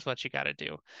what you got to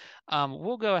do.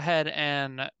 We'll go ahead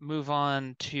and move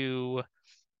on to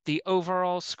the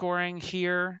overall scoring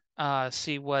here.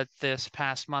 See what this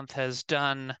past month has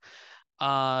done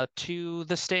to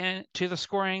the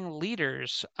scoring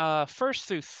leaders. First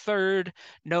through third,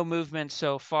 no movement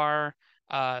so far.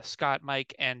 Scott,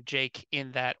 Mike, and Jake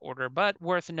in that order. But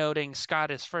worth noting,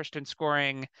 Scott is first in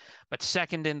scoring, but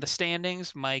second in the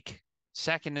standings. Mike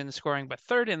second in scoring, but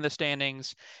third in the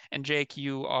standings. And Jake,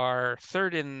 you are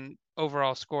third in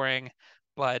overall scoring,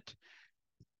 but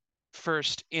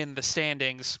first in the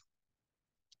standings.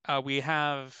 We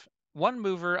have one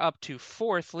mover up to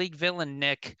fourth, League Villain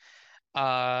Nick,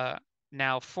 uh,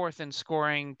 now fourth in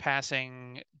scoring,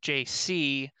 passing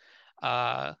JC.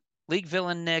 Uh, League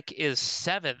Villain Nick is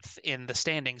seventh in the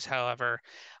standings, however,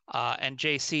 and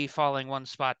JC falling one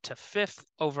spot to fifth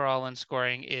overall in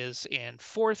scoring is in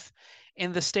fourth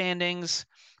in the standings.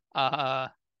 Uh,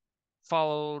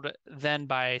 Followed then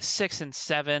by six and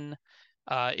seven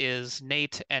is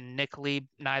Nate and Nick Lee,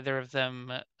 neither of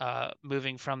them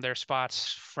moving from their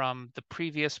spots from the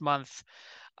previous month.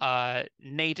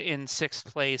 Nate in sixth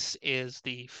place is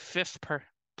the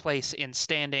place in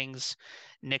standings.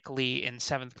 Nick Lee in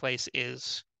seventh place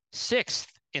is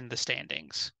sixth in the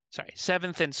standings. Sorry,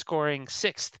 seventh in scoring,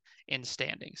 sixth in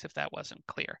standings, if that wasn't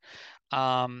clear.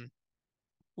 Um,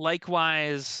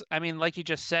 Likewise, I mean, like you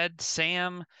just said,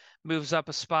 Sam moves up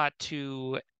a spot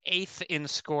to eighth in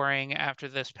scoring after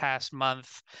this past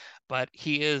month, but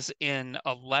he is in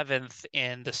 11th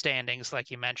in the standings, like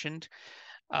you mentioned.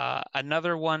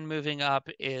 Another one moving up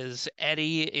is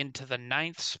Eddie into the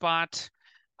ninth spot.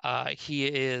 He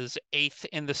is eighth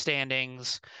in the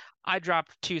standings. I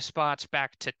dropped 2 spots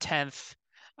back to 10th.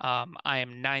 I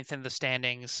am ninth in the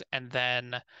standings. And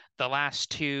then the last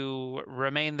two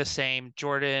remain the same.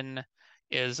 Jordan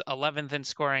is 11th in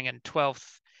scoring and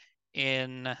 12th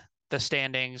in the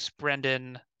standings.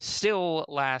 Brendan still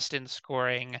last in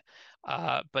scoring,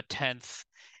 but 10th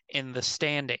in the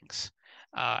standings.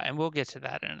 And we'll get to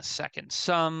that in a second.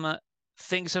 Some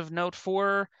things of note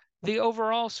for the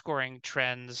overall scoring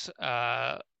trends.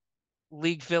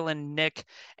 League villain Nick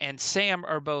and Sam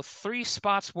are both 3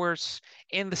 spots worse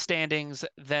in the standings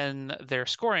than their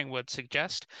scoring would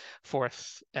suggest.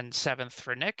 Fourth and seventh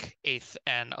for Nick, eighth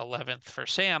and 11th for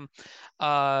Sam.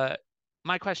 Uh,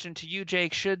 My question to you,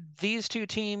 Jake, should these two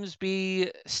teams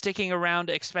be sticking around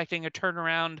expecting a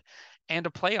turnaround and a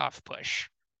playoff push?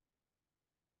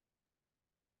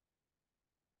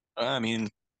 I mean,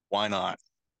 why not?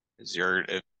 Is your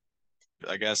if,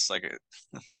 I guess like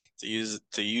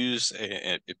to use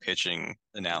a pitching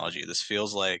analogy, this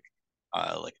feels like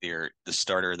the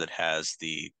starter that has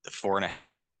the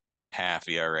 4.5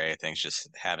 ERA. Things just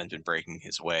haven't been breaking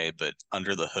his way, but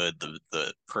under the hood,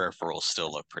 the peripherals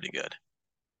still look pretty good.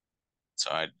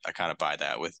 So I kind of buy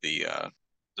that with the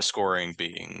scoring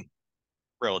being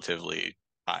relatively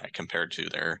high compared to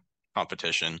their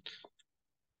competition.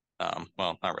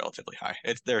 Well, not relatively high.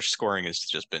 Their scoring has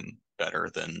just been better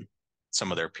than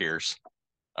some of their peers.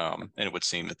 And it would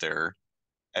seem that they're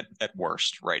at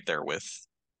worst right there with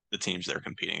the teams they're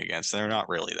competing against. They're not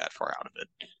really that far out of it.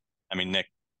 I mean,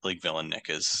 League villain Nick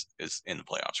is in the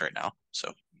playoffs right now,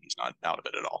 so he's not out of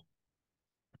it at all.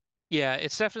 Yeah,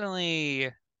 it's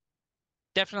definitely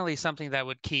something that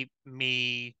would keep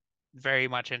me very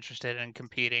much interested in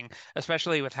competing,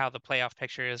 especially with how the playoff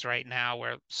picture is right now,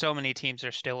 where so many teams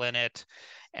are still in it.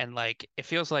 And like it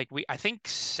feels like I think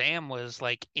Sam was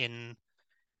like in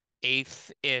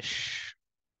eighth-ish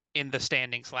in the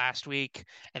standings last week,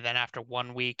 and then after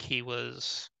 1 week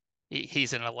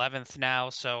he's in 11th now,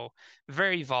 so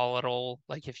very volatile.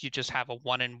 Like if you just have a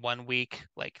 1 in 1 week,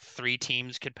 like three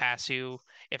teams could pass you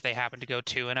if they happen to go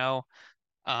 2-0.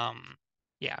 Um,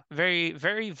 yeah, very,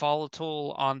 very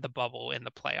volatile on the bubble in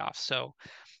the playoffs. So,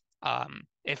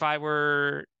 if I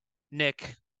were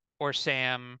Nick or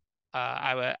Sam,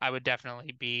 I would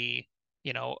definitely be,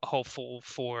 hopeful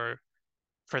for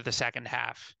the second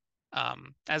half,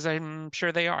 as I'm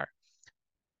sure they are.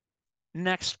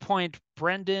 Next point,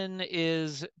 Brendan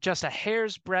is just a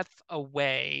hair's breadth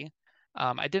away.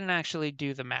 I didn't actually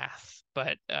do the math,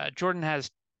 but Jordan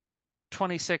has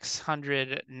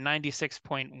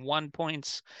 2,696.1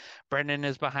 points. Brendan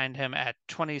is behind him at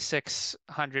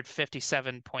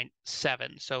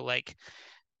 2,657.7. So like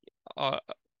uh,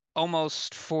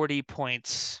 almost 40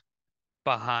 points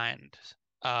behind.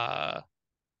 Uh,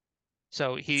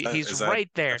 so Is that he's is that right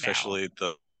there now. officially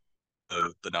the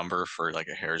number for like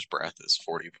a hair's breadth is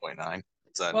 40.9? Is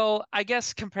that Well, I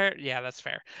guess compared, yeah, that's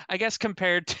fair. I guess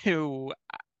compared to,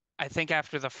 I think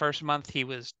after the first month, he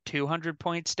was 200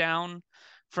 points down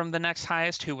from the next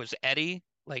highest, who was Eddie.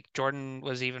 Like Jordan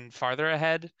was even farther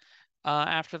ahead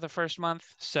after the first month.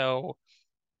 So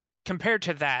compared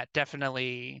to that,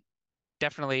 definitely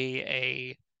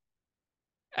a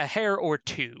hair or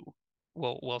two,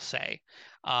 we'll say.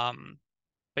 Um,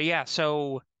 but yeah,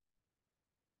 so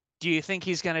do you think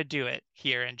he's gonna do it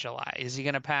here in July? Is he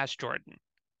gonna pass Jordan?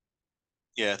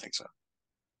 Yeah, I think so.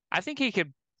 I think he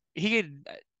could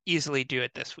easily do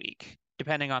it this week,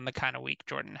 depending on the kind of week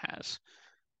Jordan has.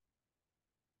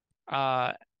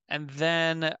 Uh, and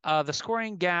then the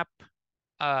scoring gap,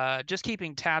 just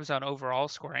keeping tabs on overall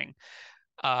scoring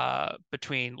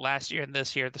between last year and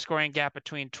this year, the scoring gap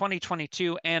between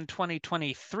 2022 and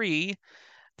 2023,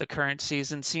 the current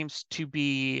season, seems to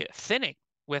be thinning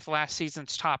with last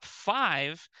season's top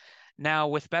five now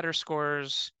with better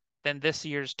scores than this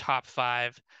year's top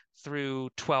five through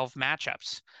 12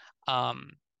 matchups. Um,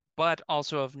 but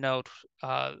also of note,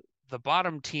 the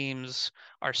bottom teams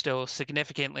are still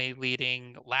significantly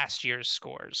leading last year's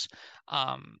scores.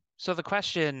 So the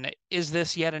question, is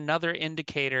this yet another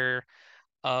indicator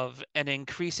of an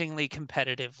increasingly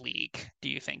competitive league, do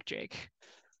you think, Jake?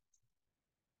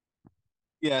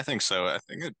 Yeah, I think so. I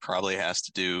think it probably has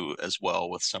to do as well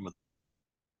with some of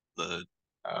the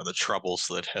the troubles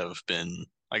that have been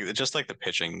just like the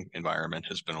pitching environment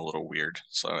has been a little weird.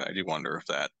 So I do wonder if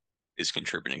that is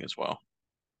contributing as well,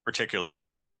 particularly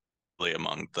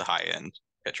among the high end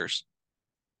pitchers.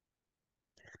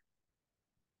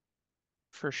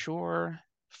 For sure,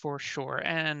 for sure.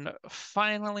 And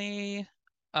finally,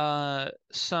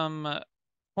 some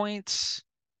points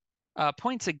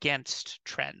points against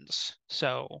trends.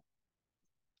 So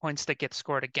points that get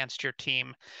scored against your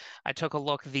team. I took a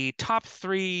look. The top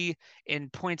three in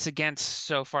points against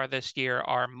so far this year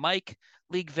are Mike,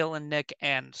 League Villain Nick,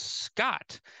 and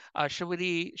Scott.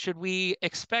 Should we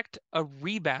expect a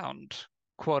rebound,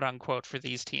 quote unquote, for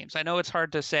these teams? I know it's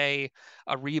hard to say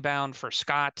a rebound for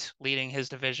Scott leading his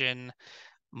division,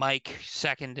 Mike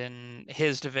second in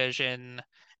his division,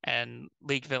 and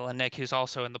League Villain Nick, who's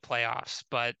also in the playoffs.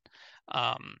 But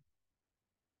um,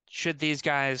 should these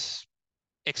guys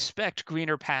expect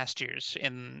greener pastures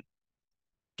in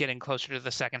getting closer to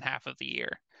the second half of the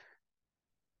year?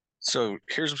 So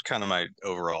here's kind of my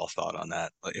overall thought on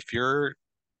that. Like, if you're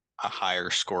a higher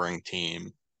scoring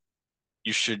team,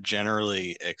 you should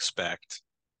generally expect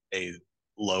a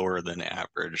lower than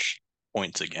average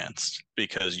points against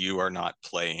because you are not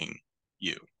playing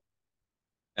you,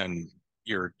 and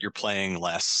you're playing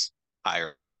less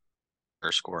higher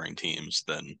scoring teams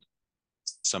than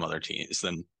some other teams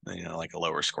than like a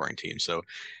lower scoring team. So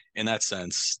in that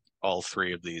sense, all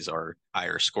three of these are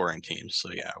higher scoring teams.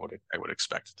 So yeah, I would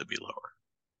expect it to be lower.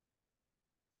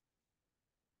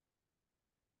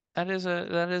 That is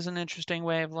an interesting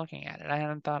way of looking at it. I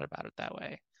hadn't thought about it that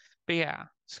way. But yeah,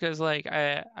 it's because like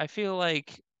I feel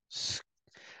like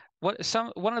what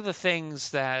some one of the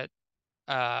things that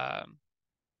uh,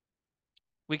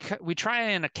 we try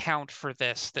and account for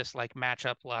this like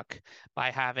matchup luck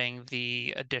by having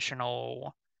the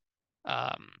additional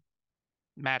um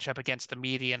matchup against the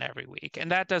median every week, and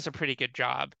that does a pretty good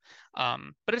job.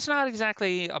 But it's not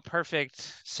exactly a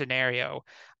perfect scenario.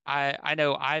 I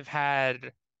know I've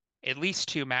had at least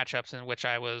two matchups in which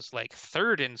I was like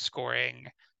third in scoring,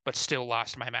 but still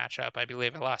lost my matchup. I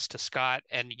believe I lost to Scott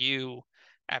and you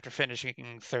after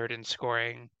finishing third in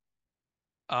scoring.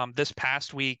 This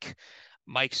past week,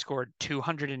 Mike scored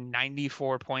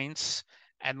 294 points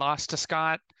and lost to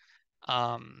Scott.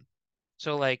 Um,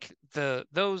 so like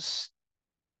those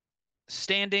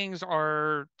standings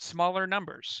are smaller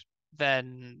numbers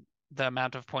than the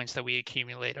amount of points that we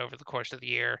accumulate over the course of the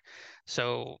year.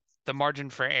 So the margin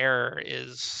for error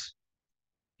is,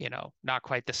 not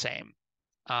quite the same.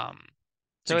 Um,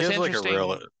 To so it's give like a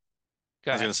real, interesting.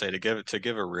 Go I was ahead. gonna say to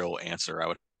give a real answer, I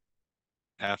would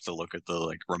have to look at the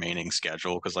like remaining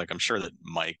schedule because like I'm sure that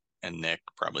Mike and Nick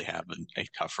probably have a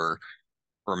tougher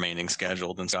remaining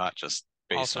schedule than Scott just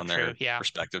based Also on true. their Yeah.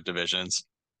 respective divisions.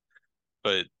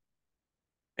 But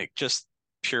like just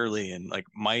purely in like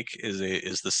Mike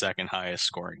is the second highest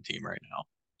scoring team right now.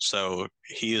 So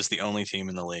he is the only team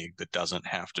in the league that doesn't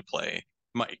have to play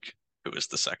Mike, who is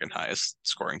the second highest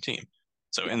scoring team.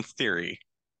 So in theory,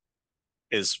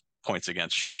 his points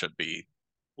against should be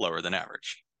lower than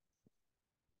average.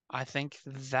 I think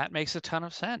that makes a ton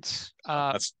of sense.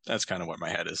 So that's kind of what my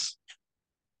head is.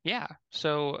 Yeah.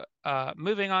 So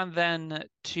moving on then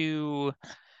to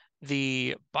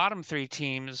the bottom three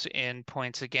teams in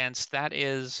points against, that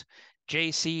is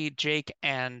JC, Jake,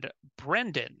 and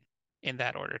Brendan in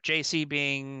that order. JC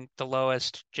being the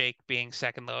lowest, Jake being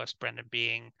second lowest, Brendan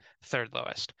being third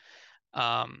lowest.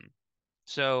 Um,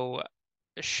 so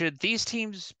should these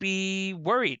teams be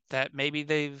worried that maybe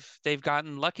they've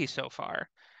gotten lucky so far?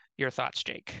 Your thoughts,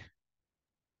 Jake?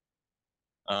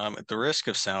 At the risk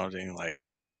of sounding like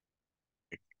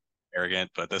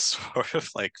arrogant, but this sort of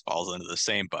like falls into the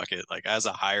same bucket. Like as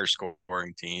a higher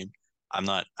scoring team, I'm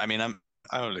not. I mean,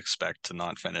 I would expect to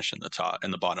not finish in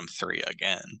the bottom three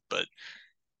again, but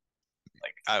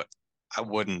like I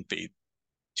wouldn't be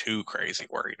too crazy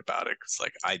worried about it because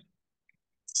like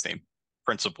same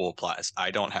principle applies.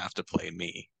 I don't have to play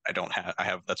me. I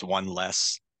have that's one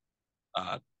less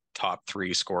uh top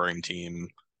three scoring team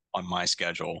on my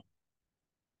schedule.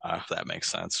 If that makes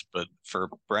sense. But for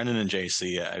Brendan and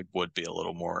JC, I would be a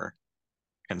little more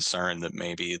concerned that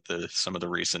maybe the some of the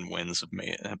recent wins have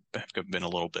been a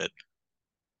little bit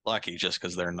lucky just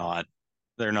because they're not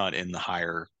in the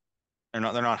higher they're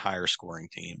not higher scoring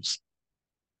teams.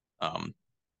 Um,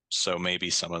 so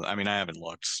maybe I mean I haven't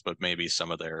looked, but maybe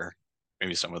some of their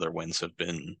wins have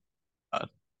been uh,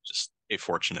 just a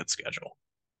fortunate schedule.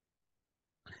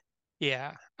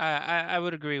 Yeah, I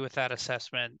would agree with that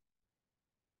assessment.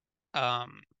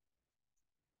 Um,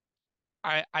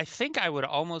 I think I would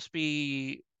almost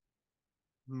be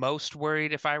most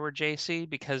worried if I were JC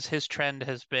because his trend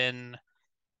has been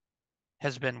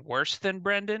worse than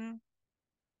Brendan.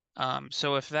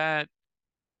 So if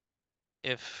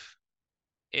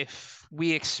if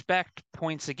we expect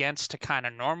points against to kind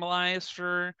of normalize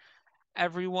for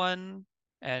everyone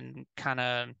and kind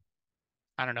of,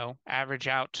 I don't know, average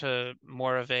out to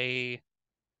more of a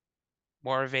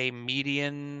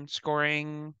median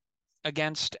scoring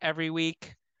against every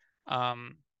week,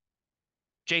 um,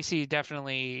 JC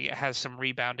definitely has some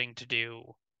rebounding to do.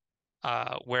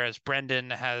 Whereas Brendan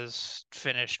has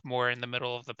finished more in the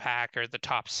middle of the pack or the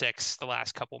top six the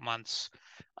last couple months,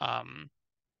 um,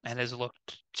 and has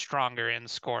looked stronger in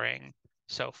scoring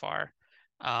so far.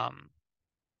 Um,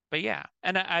 but yeah,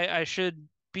 and I should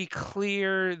be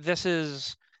clear,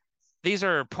 these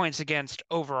are points against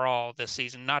overall this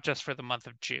season, not just for the month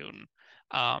of June.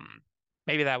 Um,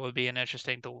 Maybe that would be an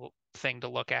interesting thing to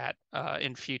look at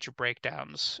in future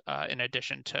breakdowns, in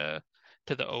addition to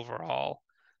the overall.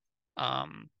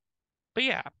 Um, but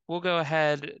yeah, we'll go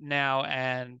ahead now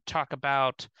and talk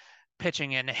about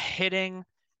pitching and hitting.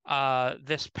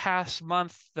 This past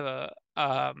month, the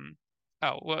oh,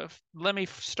 well, let me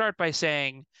start by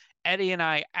saying Eddie and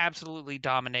I absolutely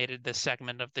dominated this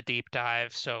segment of the deep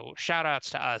dive, so shout outs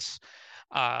to us.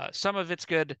 Some of it's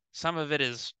good, some of it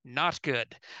is not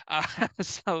good.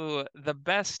 So the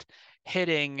best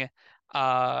hitting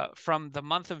from the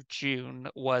month of June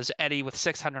was Eddie with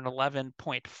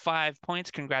 611.5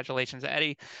 points. Congratulations,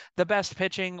 Eddie. The best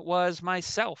pitching was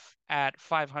myself at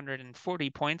 540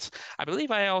 points. I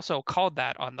believe I also called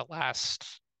that on the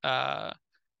last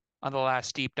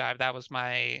deep dive. That was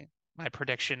my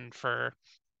prediction for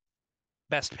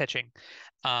best pitching.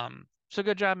 So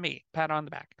good job, me. Pat on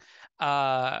the back.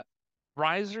 Uh,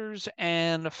 Risers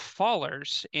and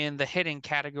fallers in the hitting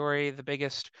category. The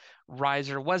biggest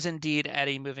riser was indeed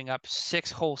Eddie, moving up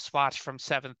 6 whole spots from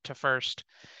seventh to first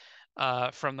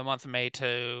from the month of May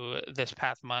to this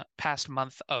past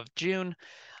month of June.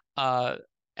 Uh,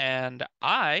 and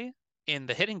I, in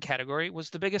the hitting category, was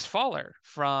the biggest faller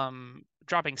from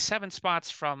dropping 7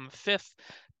 spots from fifth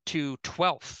to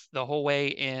 12th the whole way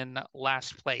in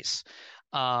last place.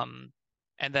 Um,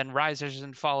 and then risers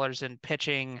and fallers in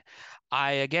pitching.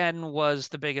 I again was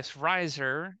the biggest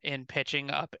riser in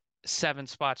pitching, up 7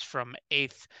 spots from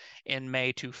eighth in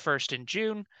May to first in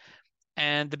June.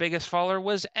 And the biggest faller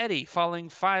was Eddie, falling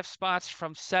 5 spots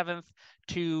from seventh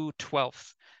to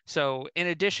 12th. So, in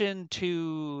addition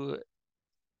to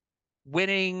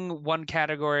winning one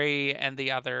category and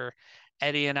the other,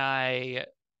 Eddie and I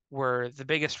were the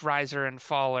biggest riser and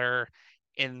faller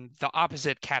in the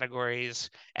opposite categories,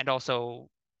 and also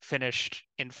finished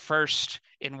in first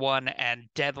in one and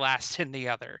dead last in the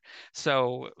other.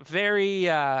 So, very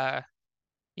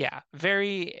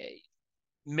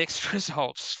mixed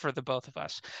results for the both of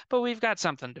us, but we've got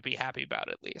something to be happy about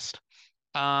at least.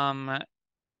 Um,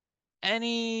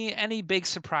 any big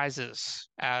surprises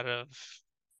out of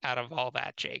all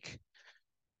that, Jake?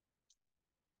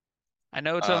 I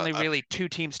know it's Uh, only I, really two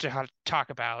teams to talk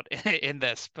about in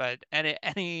this, but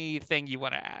anything you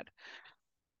want to add?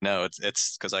 no,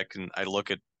 it's because I look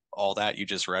at all that you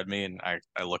just read me, and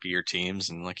I look at your teams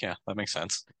and like, yeah, that makes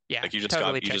sense. Yeah, Like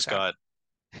totally you checks just out.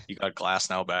 got Glass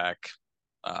now back.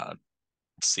 Uh,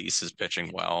 Cease is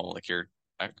pitching well.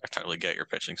 I totally get your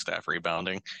pitching staff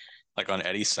rebounding. Like on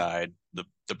Eddie's side,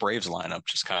 the Braves lineup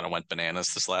just kind of went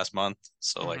bananas this last month.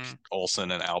 So like Hmm.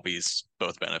 Olson and Albies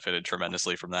both benefited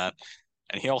tremendously from that.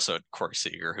 And he also had Corey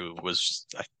Seager, who was,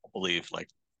 I believe, like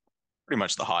pretty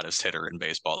much the hottest hitter in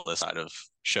baseball this side of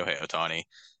Shohei Ohtani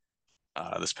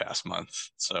this past month.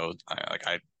 So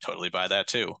I totally buy that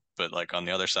too. But like on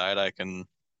the other side, I can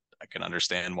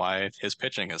understand why his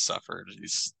pitching has suffered.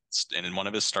 He's in one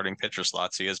of his starting pitcher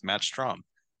slots. He has Matt Strom.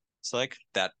 So like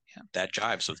Yeah, that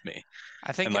jives with me. I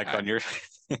And think like I, on your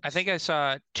I think I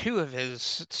saw two of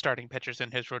his starting pitchers in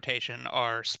his rotation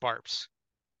are Sparps,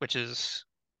 which is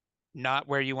not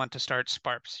where you want to start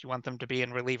Sparps. You want them to be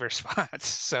in reliever spots.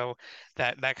 So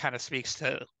that kind of speaks I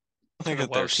to think the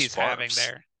that they're woes he's having sparps.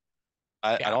 there.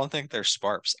 I Yeah. don't think they're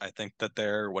sparps. I think that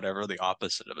they're whatever the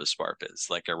opposite of a sparp is,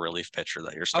 like a relief pitcher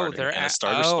that you're Oh, starting they're in a at,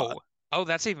 starter spot. oh,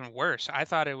 that's even worse. I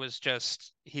thought it was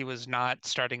just he was not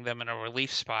starting them in a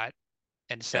relief spot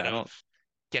instead Yeah, I don't. of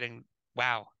getting,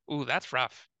 wow. Ooh, that's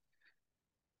rough.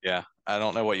 Yeah, I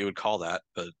don't know what you would call that,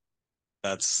 but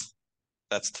that's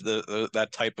that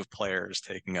type of player is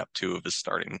taking up two of his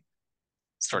An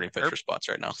starting pitcher ERP, spots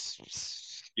right now.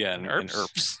 Yeah, an and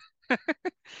ERPS, Erps.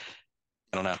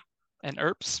 I don't know. an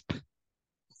ERPS.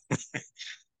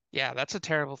 Yeah, that's a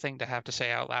terrible thing to have to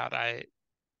say out loud.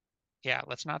 Yeah,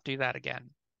 let's not do that again.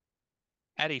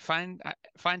 Eddie, find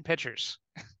pitchers.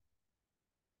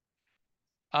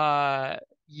 Uh,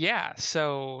 yeah,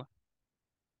 so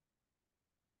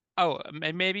oh,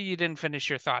 maybe you didn't finish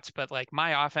your thoughts, but like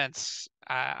my offense,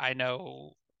 I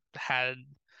know had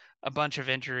a bunch of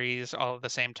injuries all at the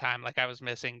same time. Like I was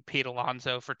missing Pete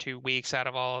Alonso for 2 weeks out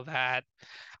of all of that.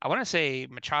 I want to say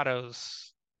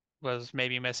Machado's was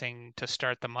maybe missing to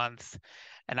start the month,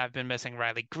 and I've been missing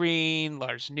Riley Green.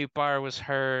 Lars Nootbaar was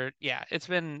hurt. Yeah, it's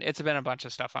been a bunch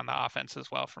of stuff on the offense as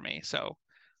well for me. So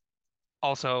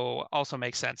also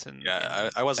makes sense in that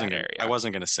I area.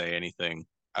 wasn't gonna say anything.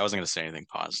 I wasn't gonna say anything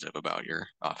positive about your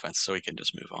offense, so we can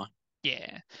just move on.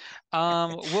 Yeah.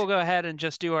 We'll go ahead and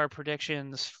just do our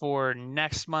predictions for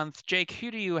next month. Jake,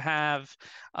 who do you have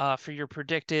for your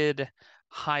predicted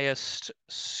highest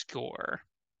score?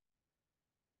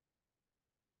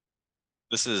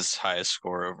 This is highest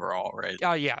score overall, right?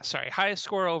 Oh, yeah, sorry. Highest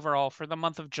score overall for the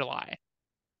month of July.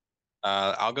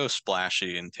 I'll go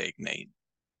splashy and take Nate.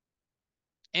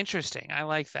 Interesting. I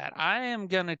like that. I am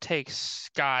gonna take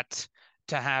Scott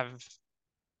to have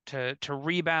to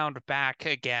rebound back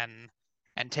again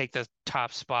and take the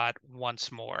top spot once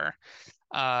more.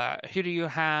 Who do you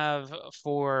have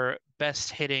for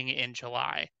best hitting in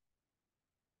July?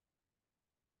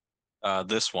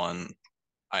 This one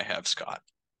I have Scott.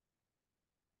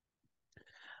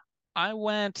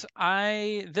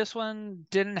 This one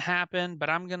didn't happen, but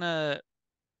I'm gonna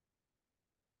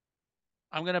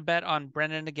bet on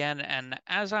Brennan again. And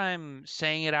as I'm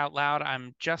saying it out loud,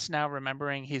 I'm just now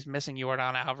remembering he's missing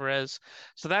Yordan Alvarez.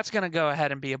 So that's gonna go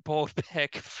ahead and be a bold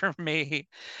pick for me.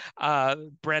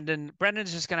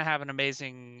 Brendan's just gonna have an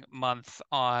amazing month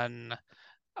on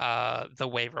the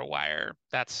waiver wire.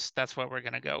 That's what we're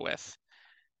gonna go with.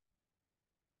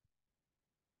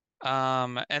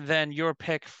 And then your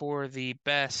pick for the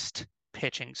best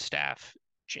pitching staff,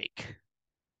 Jake.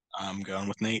 I'm going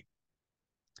with Nate.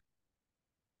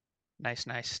 Nice,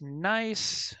 nice,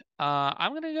 nice.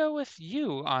 I'm gonna go with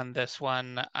you on this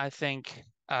one. I think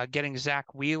getting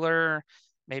Zach Wheeler,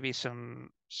 maybe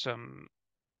some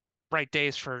bright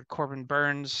days for Corbin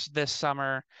Burns this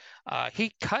summer.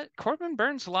 He cut Corbin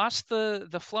Burns lost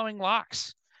the flowing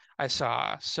locks I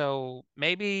saw. So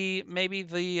maybe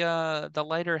the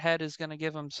lighter head is gonna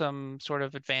give him some sort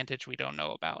of advantage we don't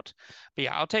know about. But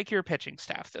yeah, I'll take your pitching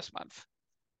staff this month.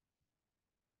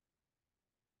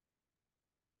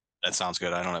 That sounds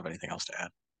good. I don't have anything else to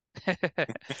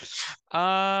add.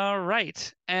 All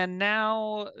right. And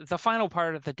now the final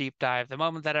part of the deep dive, the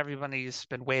moment that everybody's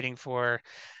been waiting for,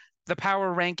 the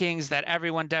power rankings that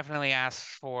everyone definitely asked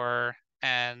for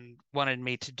and wanted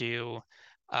me to do.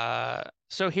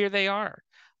 So here they are.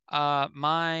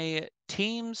 My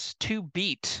teams to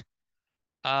beat.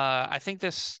 I think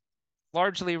this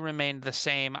largely remained the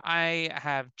same. I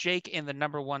have Jake in the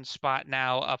number one spot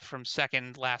now, up from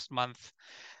second last month.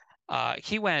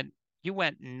 He went you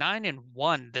went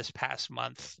 9-1 this past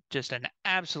month, just an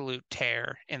absolute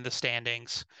tear in the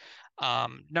standings.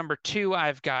 Number two,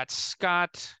 I've got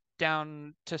Scott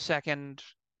down to second,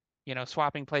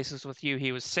 swapping places with you.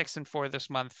 He was 6-4 this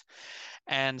month.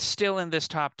 And still in this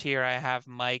top tier, I have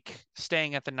Mike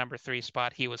staying at the number three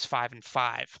spot. He was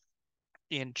 5-5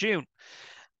 in June.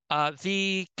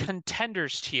 The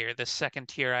contenders tier, the second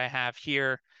tier I have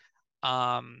here,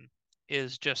 um,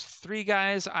 is just three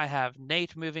guys. I have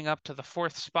Nate moving up to the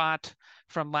fourth spot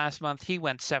from last month. He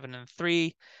went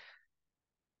 7-3.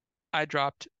 I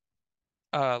dropped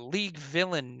League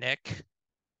Villain Nick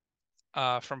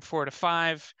from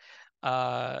 4-5,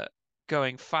 uh,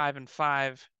 going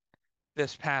 5-5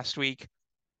 this past week.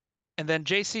 And then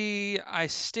JC, I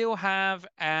still have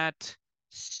at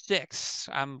six.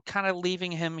 I'm kind of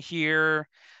leaving him here.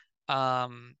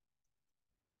 Um,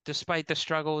 Despite the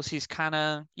struggles, he's kind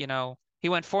of, he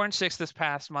went 4-6 this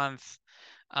past month.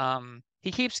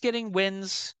 He keeps getting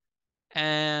wins,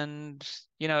 and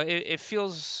it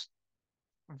feels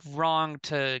wrong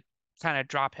to kind of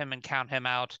drop him and count him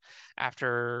out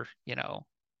after,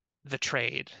 the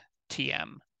trade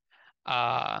TM.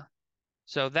 Uh,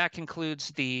 so that concludes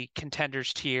the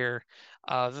contenders tier.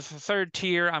 The third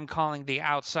tier, I'm calling the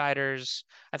outsiders.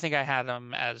 I think I had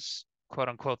them as quote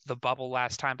unquote the bubble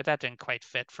last time, but that didn't quite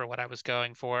fit for what I was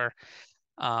going for.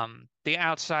 The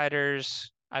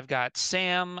outsiders, I've got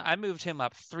Sam. I moved him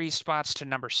up three spots to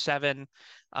number seven.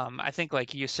 I think,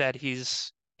 like you said,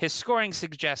 his scoring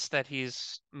suggests that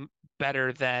he's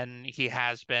better than he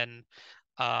has been.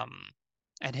 Um,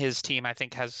 and his team, I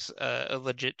think, has a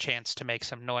legit chance to make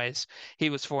some noise. He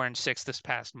was 4-6 this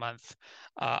past month,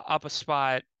 up a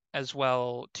spot as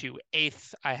well to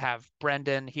eighth. I have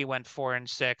Brendan. He went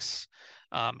 4-6.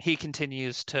 He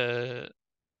continues to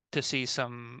see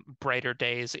some brighter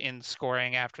days in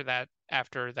scoring after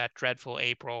that dreadful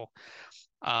April.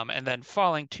 And then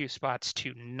falling two spots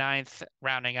to ninth,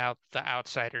 rounding out the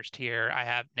outsiders tier, I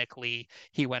have Nick Lee.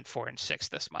 He went 4-6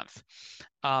 this month.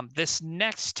 This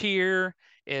next tier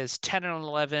is 10 and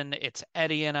 11. It's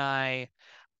Eddie and I.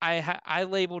 I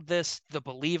labeled this the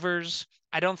believers.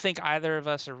 I don't think either of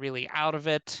us are really out of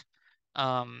it.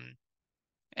 Um,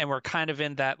 and we're kind of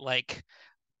in that like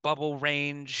bubble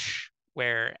range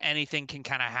where anything can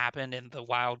kind of happen in the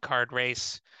wild card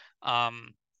race.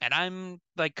 And I'm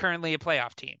like currently a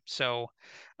playoff team. So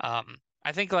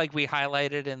I think like we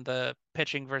highlighted in the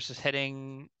pitching versus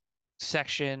hitting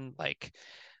section, like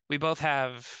we both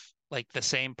have like the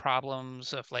same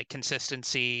problems of like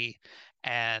consistency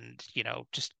and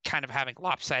just kind of having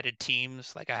lopsided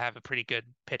teams. Like I have a pretty good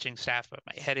pitching staff, but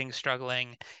my hitting's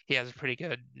struggling. He has a pretty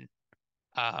good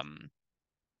um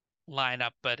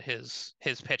lineup, but his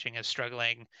pitching is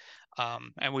struggling.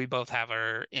 And we both have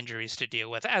our injuries to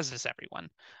deal with, as does everyone.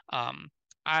 Um,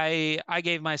 I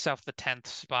gave myself the 10th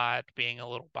spot, being a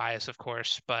little biased, of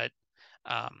course, but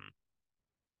um,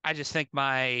 I just think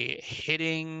my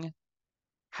hitting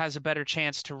has a better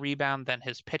chance to rebound than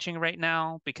his pitching right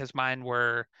now because my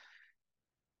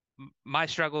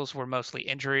struggles were mostly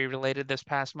injury related this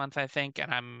past month, I think,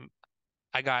 and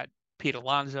I got Pete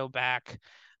Alonso back.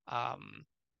 Um,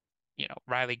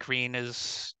 Riley Green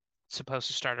is supposed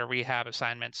to start a rehab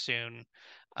assignment soon.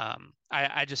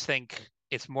 I just think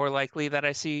it's more likely that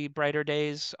I see brighter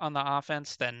days on the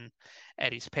offense than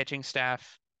Eddie's pitching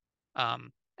staff.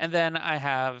 And then I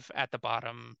have at the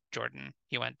bottom Jordan.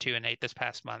 He went 2-8 this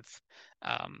past month.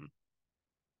 Um,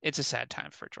 it's a sad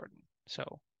time for Jordan.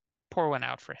 So pour one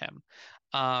out for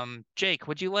him. Jake,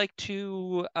 would you like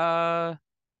to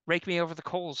rake me over the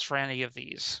coals for any of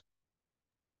these?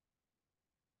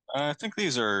 I think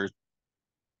these are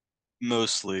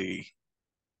mostly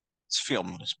feel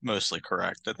mostly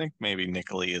correct. I think maybe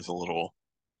Nicolai is a little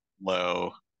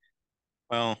low.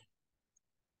 Well,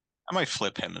 I might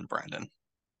flip him and Brandon.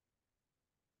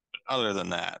 Other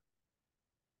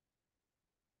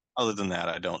than that,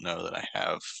 I don't know that I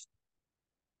have.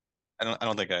 I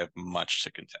don't think I have much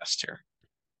to contest here.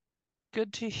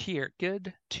 Good to hear.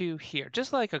 Good to hear.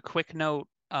 Just like a quick note,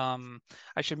 I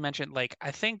should mention, like,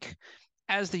 I think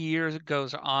as the year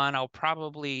goes on, I'll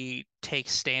probably take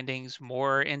standings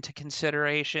more into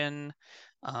consideration.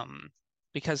 Um,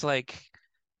 because like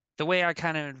the way I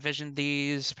kind of envision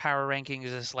these power rankings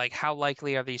is like how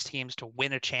likely are these teams to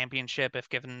win a championship if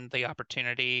given the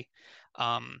opportunity?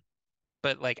 Um,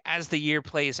 but like as the year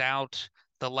plays out,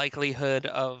 the likelihood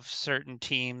of certain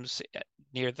teams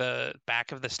near the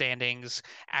back of the standings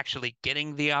actually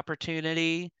getting the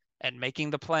opportunity and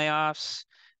making the playoffs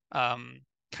um,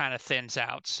 kind of thins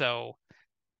out. So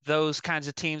those kinds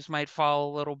of teams might fall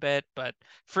a little bit, but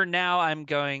for now, I'm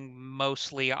going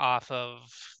mostly off of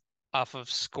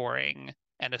scoring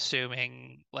and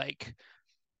assuming like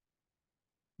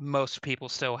most people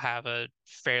still have a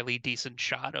fairly decent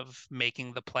shot of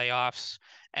making the playoffs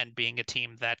and being a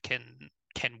team that can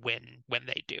win when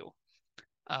they do.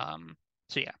 Um,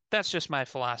 so yeah, that's just my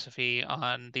philosophy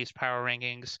on these power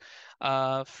rankings.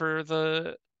 For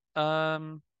the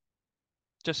um,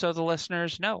 just so the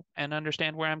listeners know and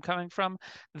understand where I'm coming from,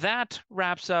 that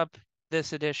wraps up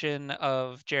this edition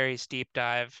of Jerry's Deep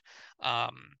Dive.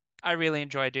 I really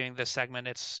enjoy doing this segment.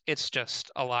 It's just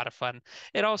a lot of fun.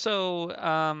 It also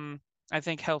I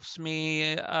think helps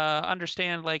me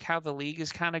understand like how the league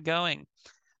is kind of going.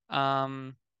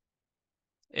 Um,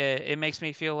 it makes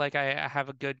me feel like I have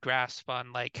a good grasp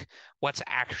on like what's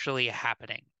actually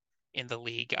happening in the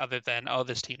league, other than oh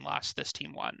this team lost, this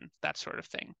team won, that sort of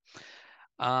thing.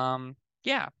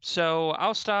 Yeah, so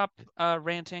I'll stop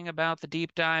ranting about the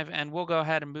deep dive and we'll go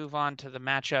ahead and move on to the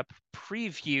matchup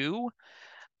preview.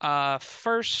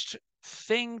 First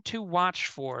thing to watch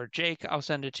for, Jake, I'll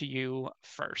send it to you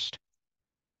first.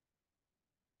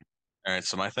 All right,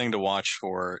 so my thing to watch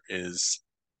for is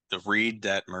the Reed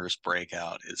Detmers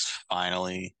breakout is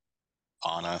finally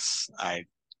on us. I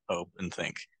hope and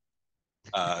think.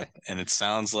 And it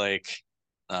sounds like,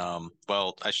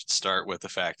 well, I should start with the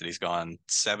fact that he's gone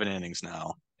 7 innings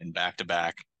now in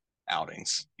back-to-back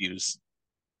outings. He was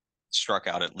struck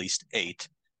out at least eight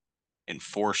in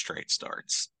four straight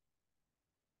starts.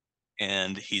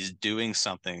 And he's doing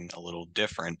something a little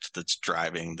different that's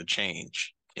driving the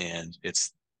change. And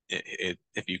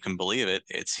if you can believe it,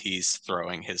 it's he's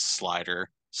throwing his slider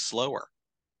slower.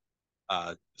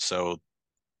 So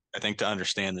I think to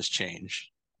understand this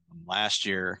change, last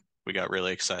year we got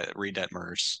really excited. Reed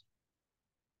Detmers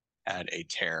had a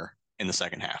tear in the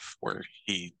second half where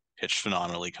he pitched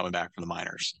phenomenally coming back from the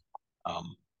minors.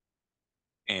 Um,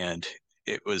 and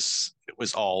it was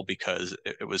all because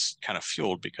it was kind of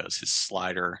fueled because his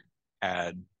slider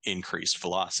had increased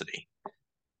velocity.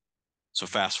 So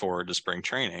fast forward to spring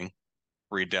training,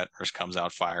 Reed Detmers comes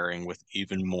out firing with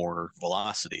even more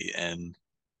velocity. And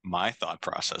my thought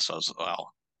process was,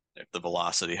 well, if the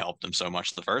velocity helped him so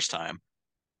much the first time,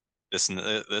 this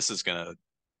is going to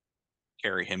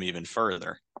carry him even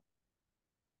further.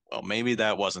 Well, maybe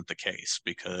that wasn't the case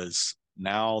because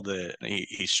now that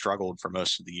he struggled for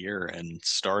most of the year and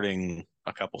starting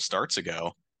a couple starts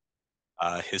ago,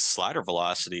 his slider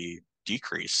velocity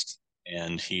decreased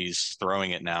and he's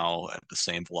throwing it now at the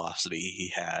same velocity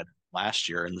he had last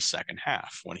year in the second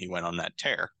half when he went on that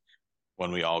tear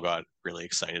when we all got really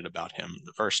excited about him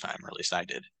the first time, or at least I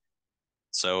did.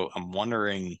 So I'm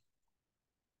wondering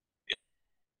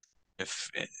if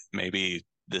maybe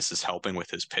this is helping with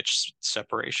his pitch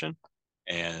separation.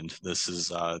 And this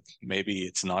is maybe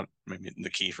it's not maybe the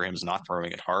key for him is not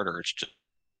throwing it harder. It's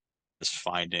just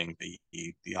finding the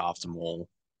optimal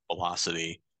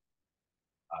velocity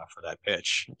for that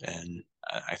pitch. And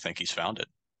I think he's found it.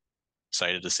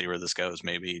 Excited to see where this goes.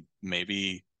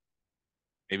 Maybe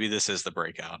maybe this is the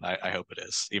breakout. I hope it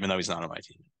is, even though he's not on my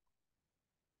team.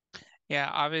 Yeah,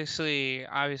 obviously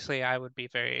I would be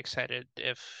very excited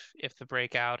if the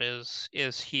breakout is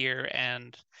here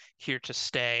and here to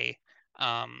stay.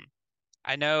 Um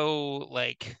I know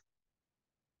like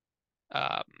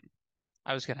um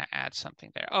I was gonna add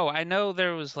something there. Oh, I know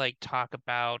there was like talk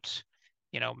about,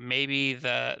 maybe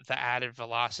the added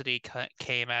velocity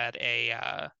came at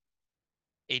a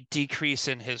decrease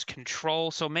in his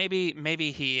control. So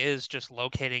maybe he is just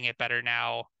locating it better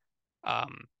now,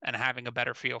 and having a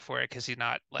better feel for it because he's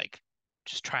not like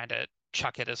just trying to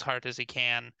chuck it as hard as he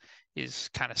can. He's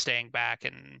kind of staying back,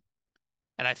 and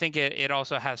I think it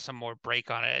also has some more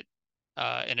break on it,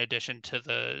 in addition to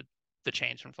the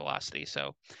change in velocity.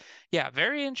 So yeah,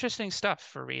 very interesting stuff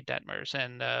for Reed Detmers,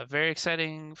 and very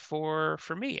exciting for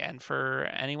me and for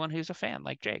anyone who's a fan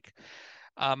like Jake.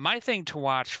 My thing to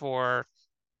watch for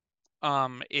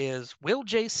is, will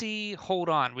JC hold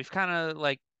on? We've kind of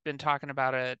like been talking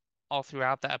about it all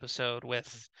throughout the episode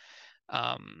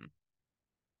um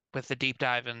with the deep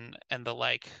dive and the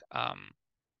like.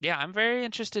 Yeah, I'm very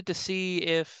interested to see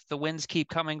if the wins keep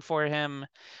coming for him.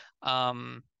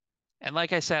 Um, and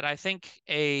like I said, I think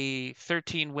a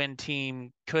 13 win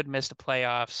team could miss the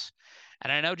playoffs.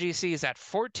 And I know GC is at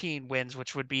 14 wins,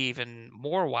 which would be even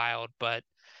more wild. But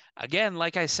again,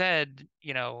 like I said,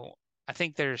 I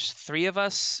think there's three of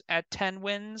us at 10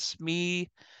 wins. Me,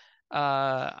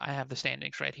 I have the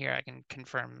standings right here. I can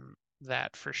confirm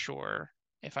that for sure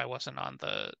if I wasn't on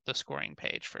the scoring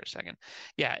page for a second.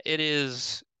 Yeah, it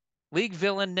is League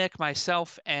Villain Nick,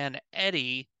 myself, and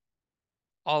Eddie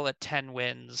all at 10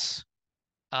 wins.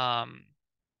 Um,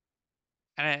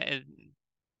 and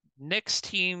Nick's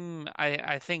team,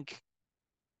 I think,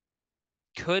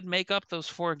 could make up those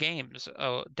four games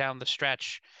down the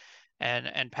stretch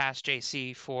and pass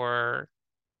JC for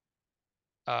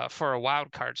a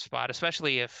wild card spot,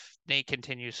 especially if Nate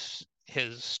continues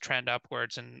his trend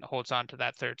upwards and holds on to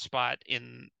that third spot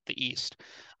in the East.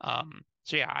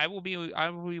 So yeah, I will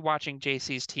be watching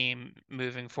JC's team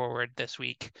moving forward this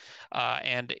week,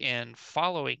 and in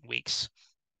following weeks.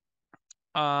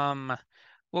 Um,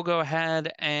 we'll go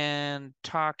ahead and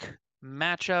talk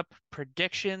matchup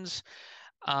predictions.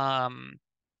 Um,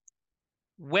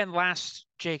 when last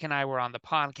Jake and I were on the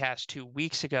podcast 2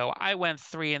 weeks ago, I went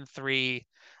 3-3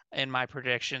 in my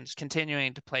predictions,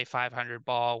 continuing to play 500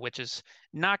 ball, which is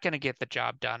not going to get the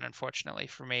job done, unfortunately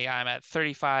for me. I'm at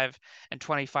 35 and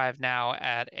 25 now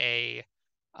at a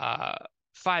uh,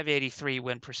 583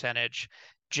 win percentage.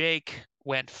 Jake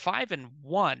went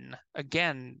 5-1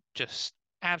 again, just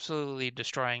absolutely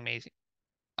destroying me.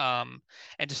 Um,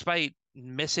 and despite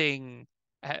missing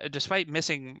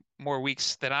more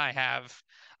weeks than I have,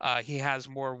 he has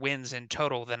more wins in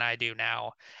total than I do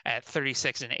now at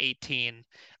 36 and 18.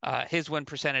 His win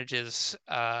percentage is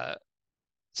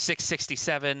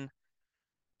 667.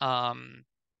 Um,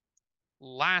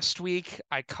 Last week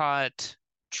I caught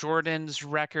Jordan's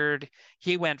record.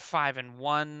 He went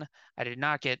 5-1. I did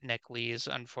not get Nick Lee's,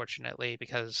 unfortunately,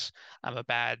 because I'm a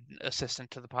bad assistant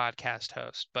to the podcast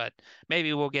host. But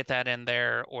maybe we'll get that in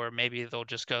there, or maybe they'll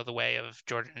just go the way of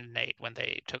Jordan and Nate when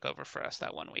they took over for us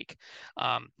that one week.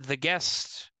 The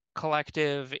guest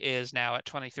collective is now at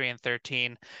 23 and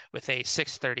 13 with a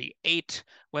 638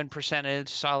 win percentage,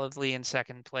 solidly in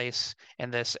second place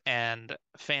in this, and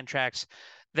Fantrax,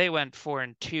 they went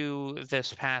 4-2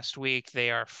 this past week.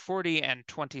 They are 40 and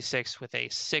 26 with a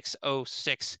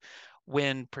 606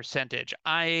 win percentage.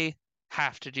 I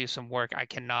have to do some work. I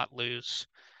cannot lose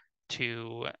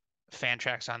to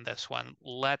Fantrax on this one.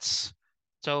 Let's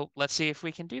see if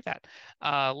we can do that.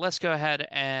 Let's go ahead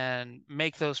and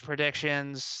make those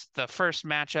predictions. The first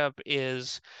matchup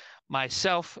is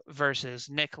myself versus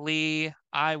Nick Lee.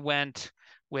 I went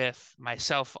with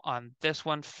myself on this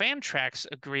one. Fantrax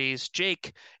agrees.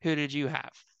 Jake, who did you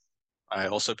have? I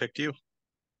also picked you.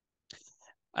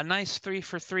 A nice 3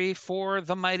 for 3 for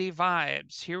the Mighty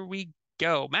Vibes. Here we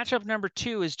go. Matchup number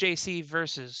 2 is JC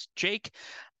versus Jake.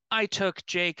 I took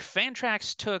Jake.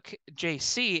 Fantrax took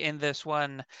JC in this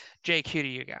one. Jake, who do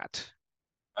you got?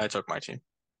 I took my team.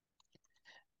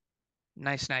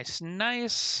 Nice, nice,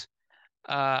 nice.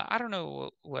 I don't know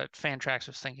what Fantrax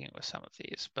was thinking with some of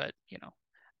these, but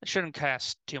it shouldn't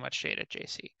cast too much shade at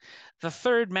JC. The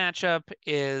third matchup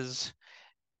is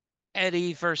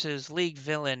Eddie versus League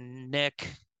Villain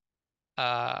Nick.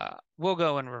 We'll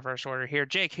go in reverse order here.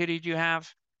 Jake, who did you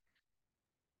have?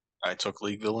 I took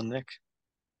League Villain Nick.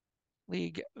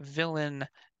 League Villain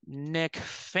Nick.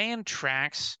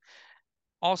 Fantrax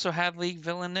also had League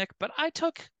Villain Nick, but I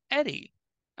took Eddie.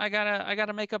 I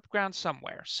gotta make up ground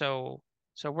somewhere. So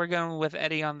we're going with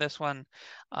Eddie on this one.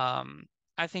 Um,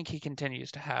 I think he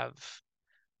continues to have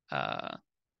uh,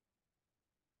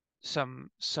 some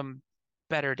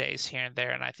better days here and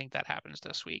there, and I think that happens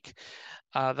this week.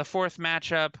 The fourth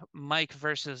matchup, Mike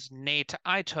versus Nate.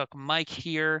 I took Mike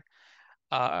here.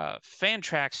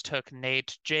 Fantrax took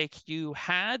Nate. Jake, you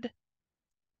had?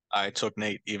 I took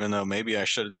Nate, even though maybe I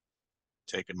should have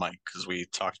taken Mike because we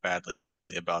talked badly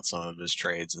about some of his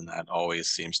trades, and that always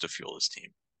seems to fuel his team.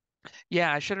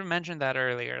 Yeah, I should have mentioned that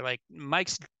earlier. Like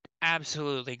Mike's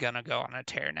absolutely gonna go on a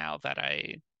tear now that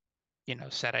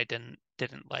said I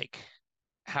didn't like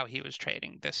how he was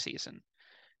trading this season.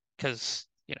 Because,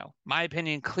 my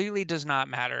opinion clearly does not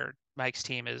matter. Mike's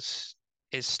team is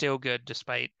still good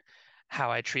despite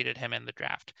how I treated him in the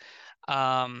draft.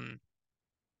 Um,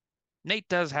 Nate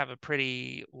does have a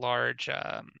pretty large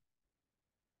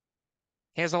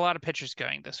he has a lot of pitchers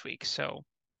going this week, so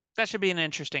that should be an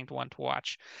interesting one to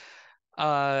watch.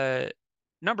 Uh,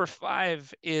 number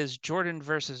 5 is Jordan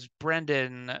versus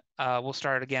Brendan. We'll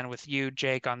start again with you,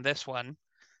 Jake, on this one.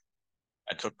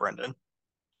 I took Brendan.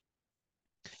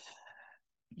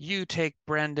 You take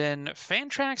Brendan.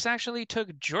 Fantrax actually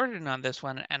took Jordan on this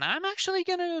one, and I'm actually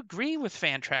going to agree with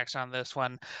Fantrax on this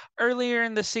one. Earlier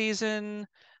in the season,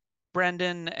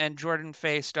 Brendan and Jordan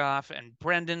faced off, and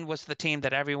Brendan was the team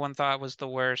that everyone thought was the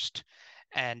worst,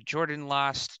 and Jordan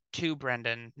lost to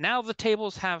Brendan. Now the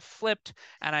tables have flipped,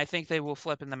 and I think they will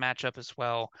flip in the matchup as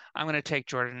well. I'm going to take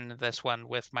Jordan in this one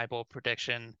with my bold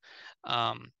prediction,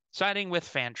 siding with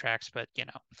Fantrax, but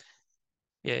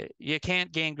you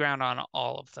can't gain ground on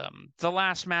all of them. The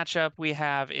last matchup we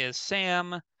have is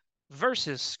Sam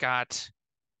versus Scott.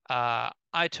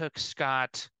 I took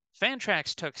Scott.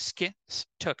 Fantrax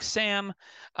took Sam.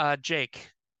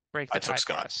 Jake, break I the took tie for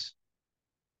Scott. us.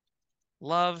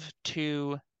 Love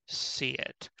to see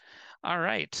it. All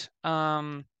right.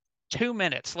 2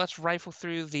 minutes. Let's rifle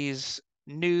through these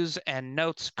news and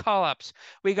notes call-ups.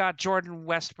 We got Jordan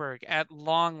Westberg at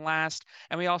long last,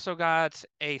 and we also got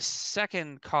a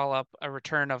second call-up, a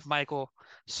return of Michael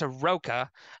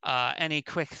Soroka. Any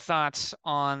quick thoughts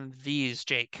on these,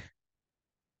 Jake?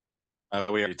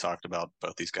 We already talked about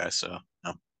both these guys, so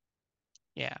no.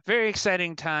 Yeah, very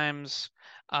exciting times.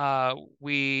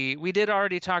 We did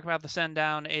already talk about the send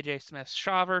down, AJ Smith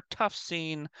Shaver. Tough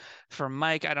scene for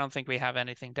Mike. I don't think we have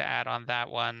anything to add on that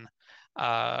one.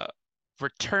 Uh,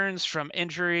 Returns from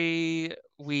injury,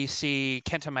 we see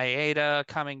Kenta Maeda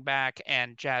coming back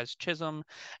and Jazz Chisholm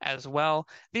as well.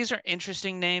 These are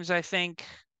interesting names, I think,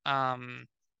 coming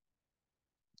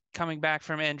back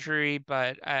from injury,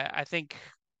 but I think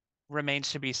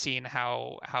remains to be seen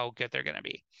how good they're going to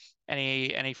be.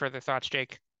 Any further thoughts,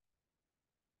 Jake?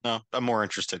 No, I'm more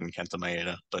interested in Kenta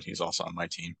Maeda, but he's also on my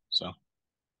team. So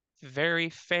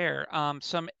Very fair.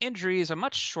 Some injuries, a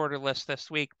much shorter list this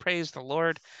week. Praise the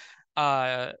Lord.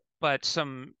 But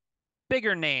some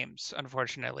bigger names,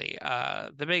 unfortunately.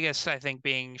 The biggest, I think,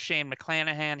 being Shane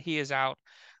McClanahan. He is out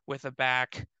with a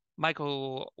back.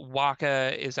 Michael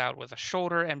Waka is out with a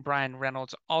shoulder, and Brian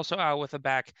Reynolds also out with a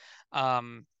back.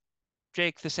 Um,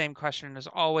 Jake, the same question as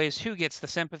always. Who gets the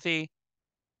sympathy?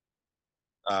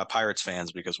 Pirates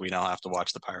fans, because we now have to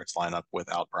watch the Pirates lineup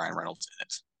without Brian Reynolds in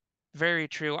it. Very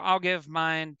true. I'll give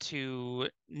mine to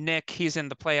Nick. He's in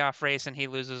the playoff race and he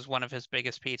loses one of his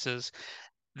biggest pizzas.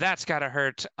 That's gotta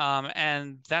hurt.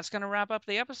 And that's gonna wrap up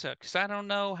the episode because I don't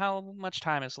know how much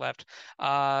time is left.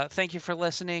 Thank you for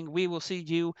listening. We will see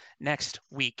you next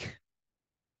week.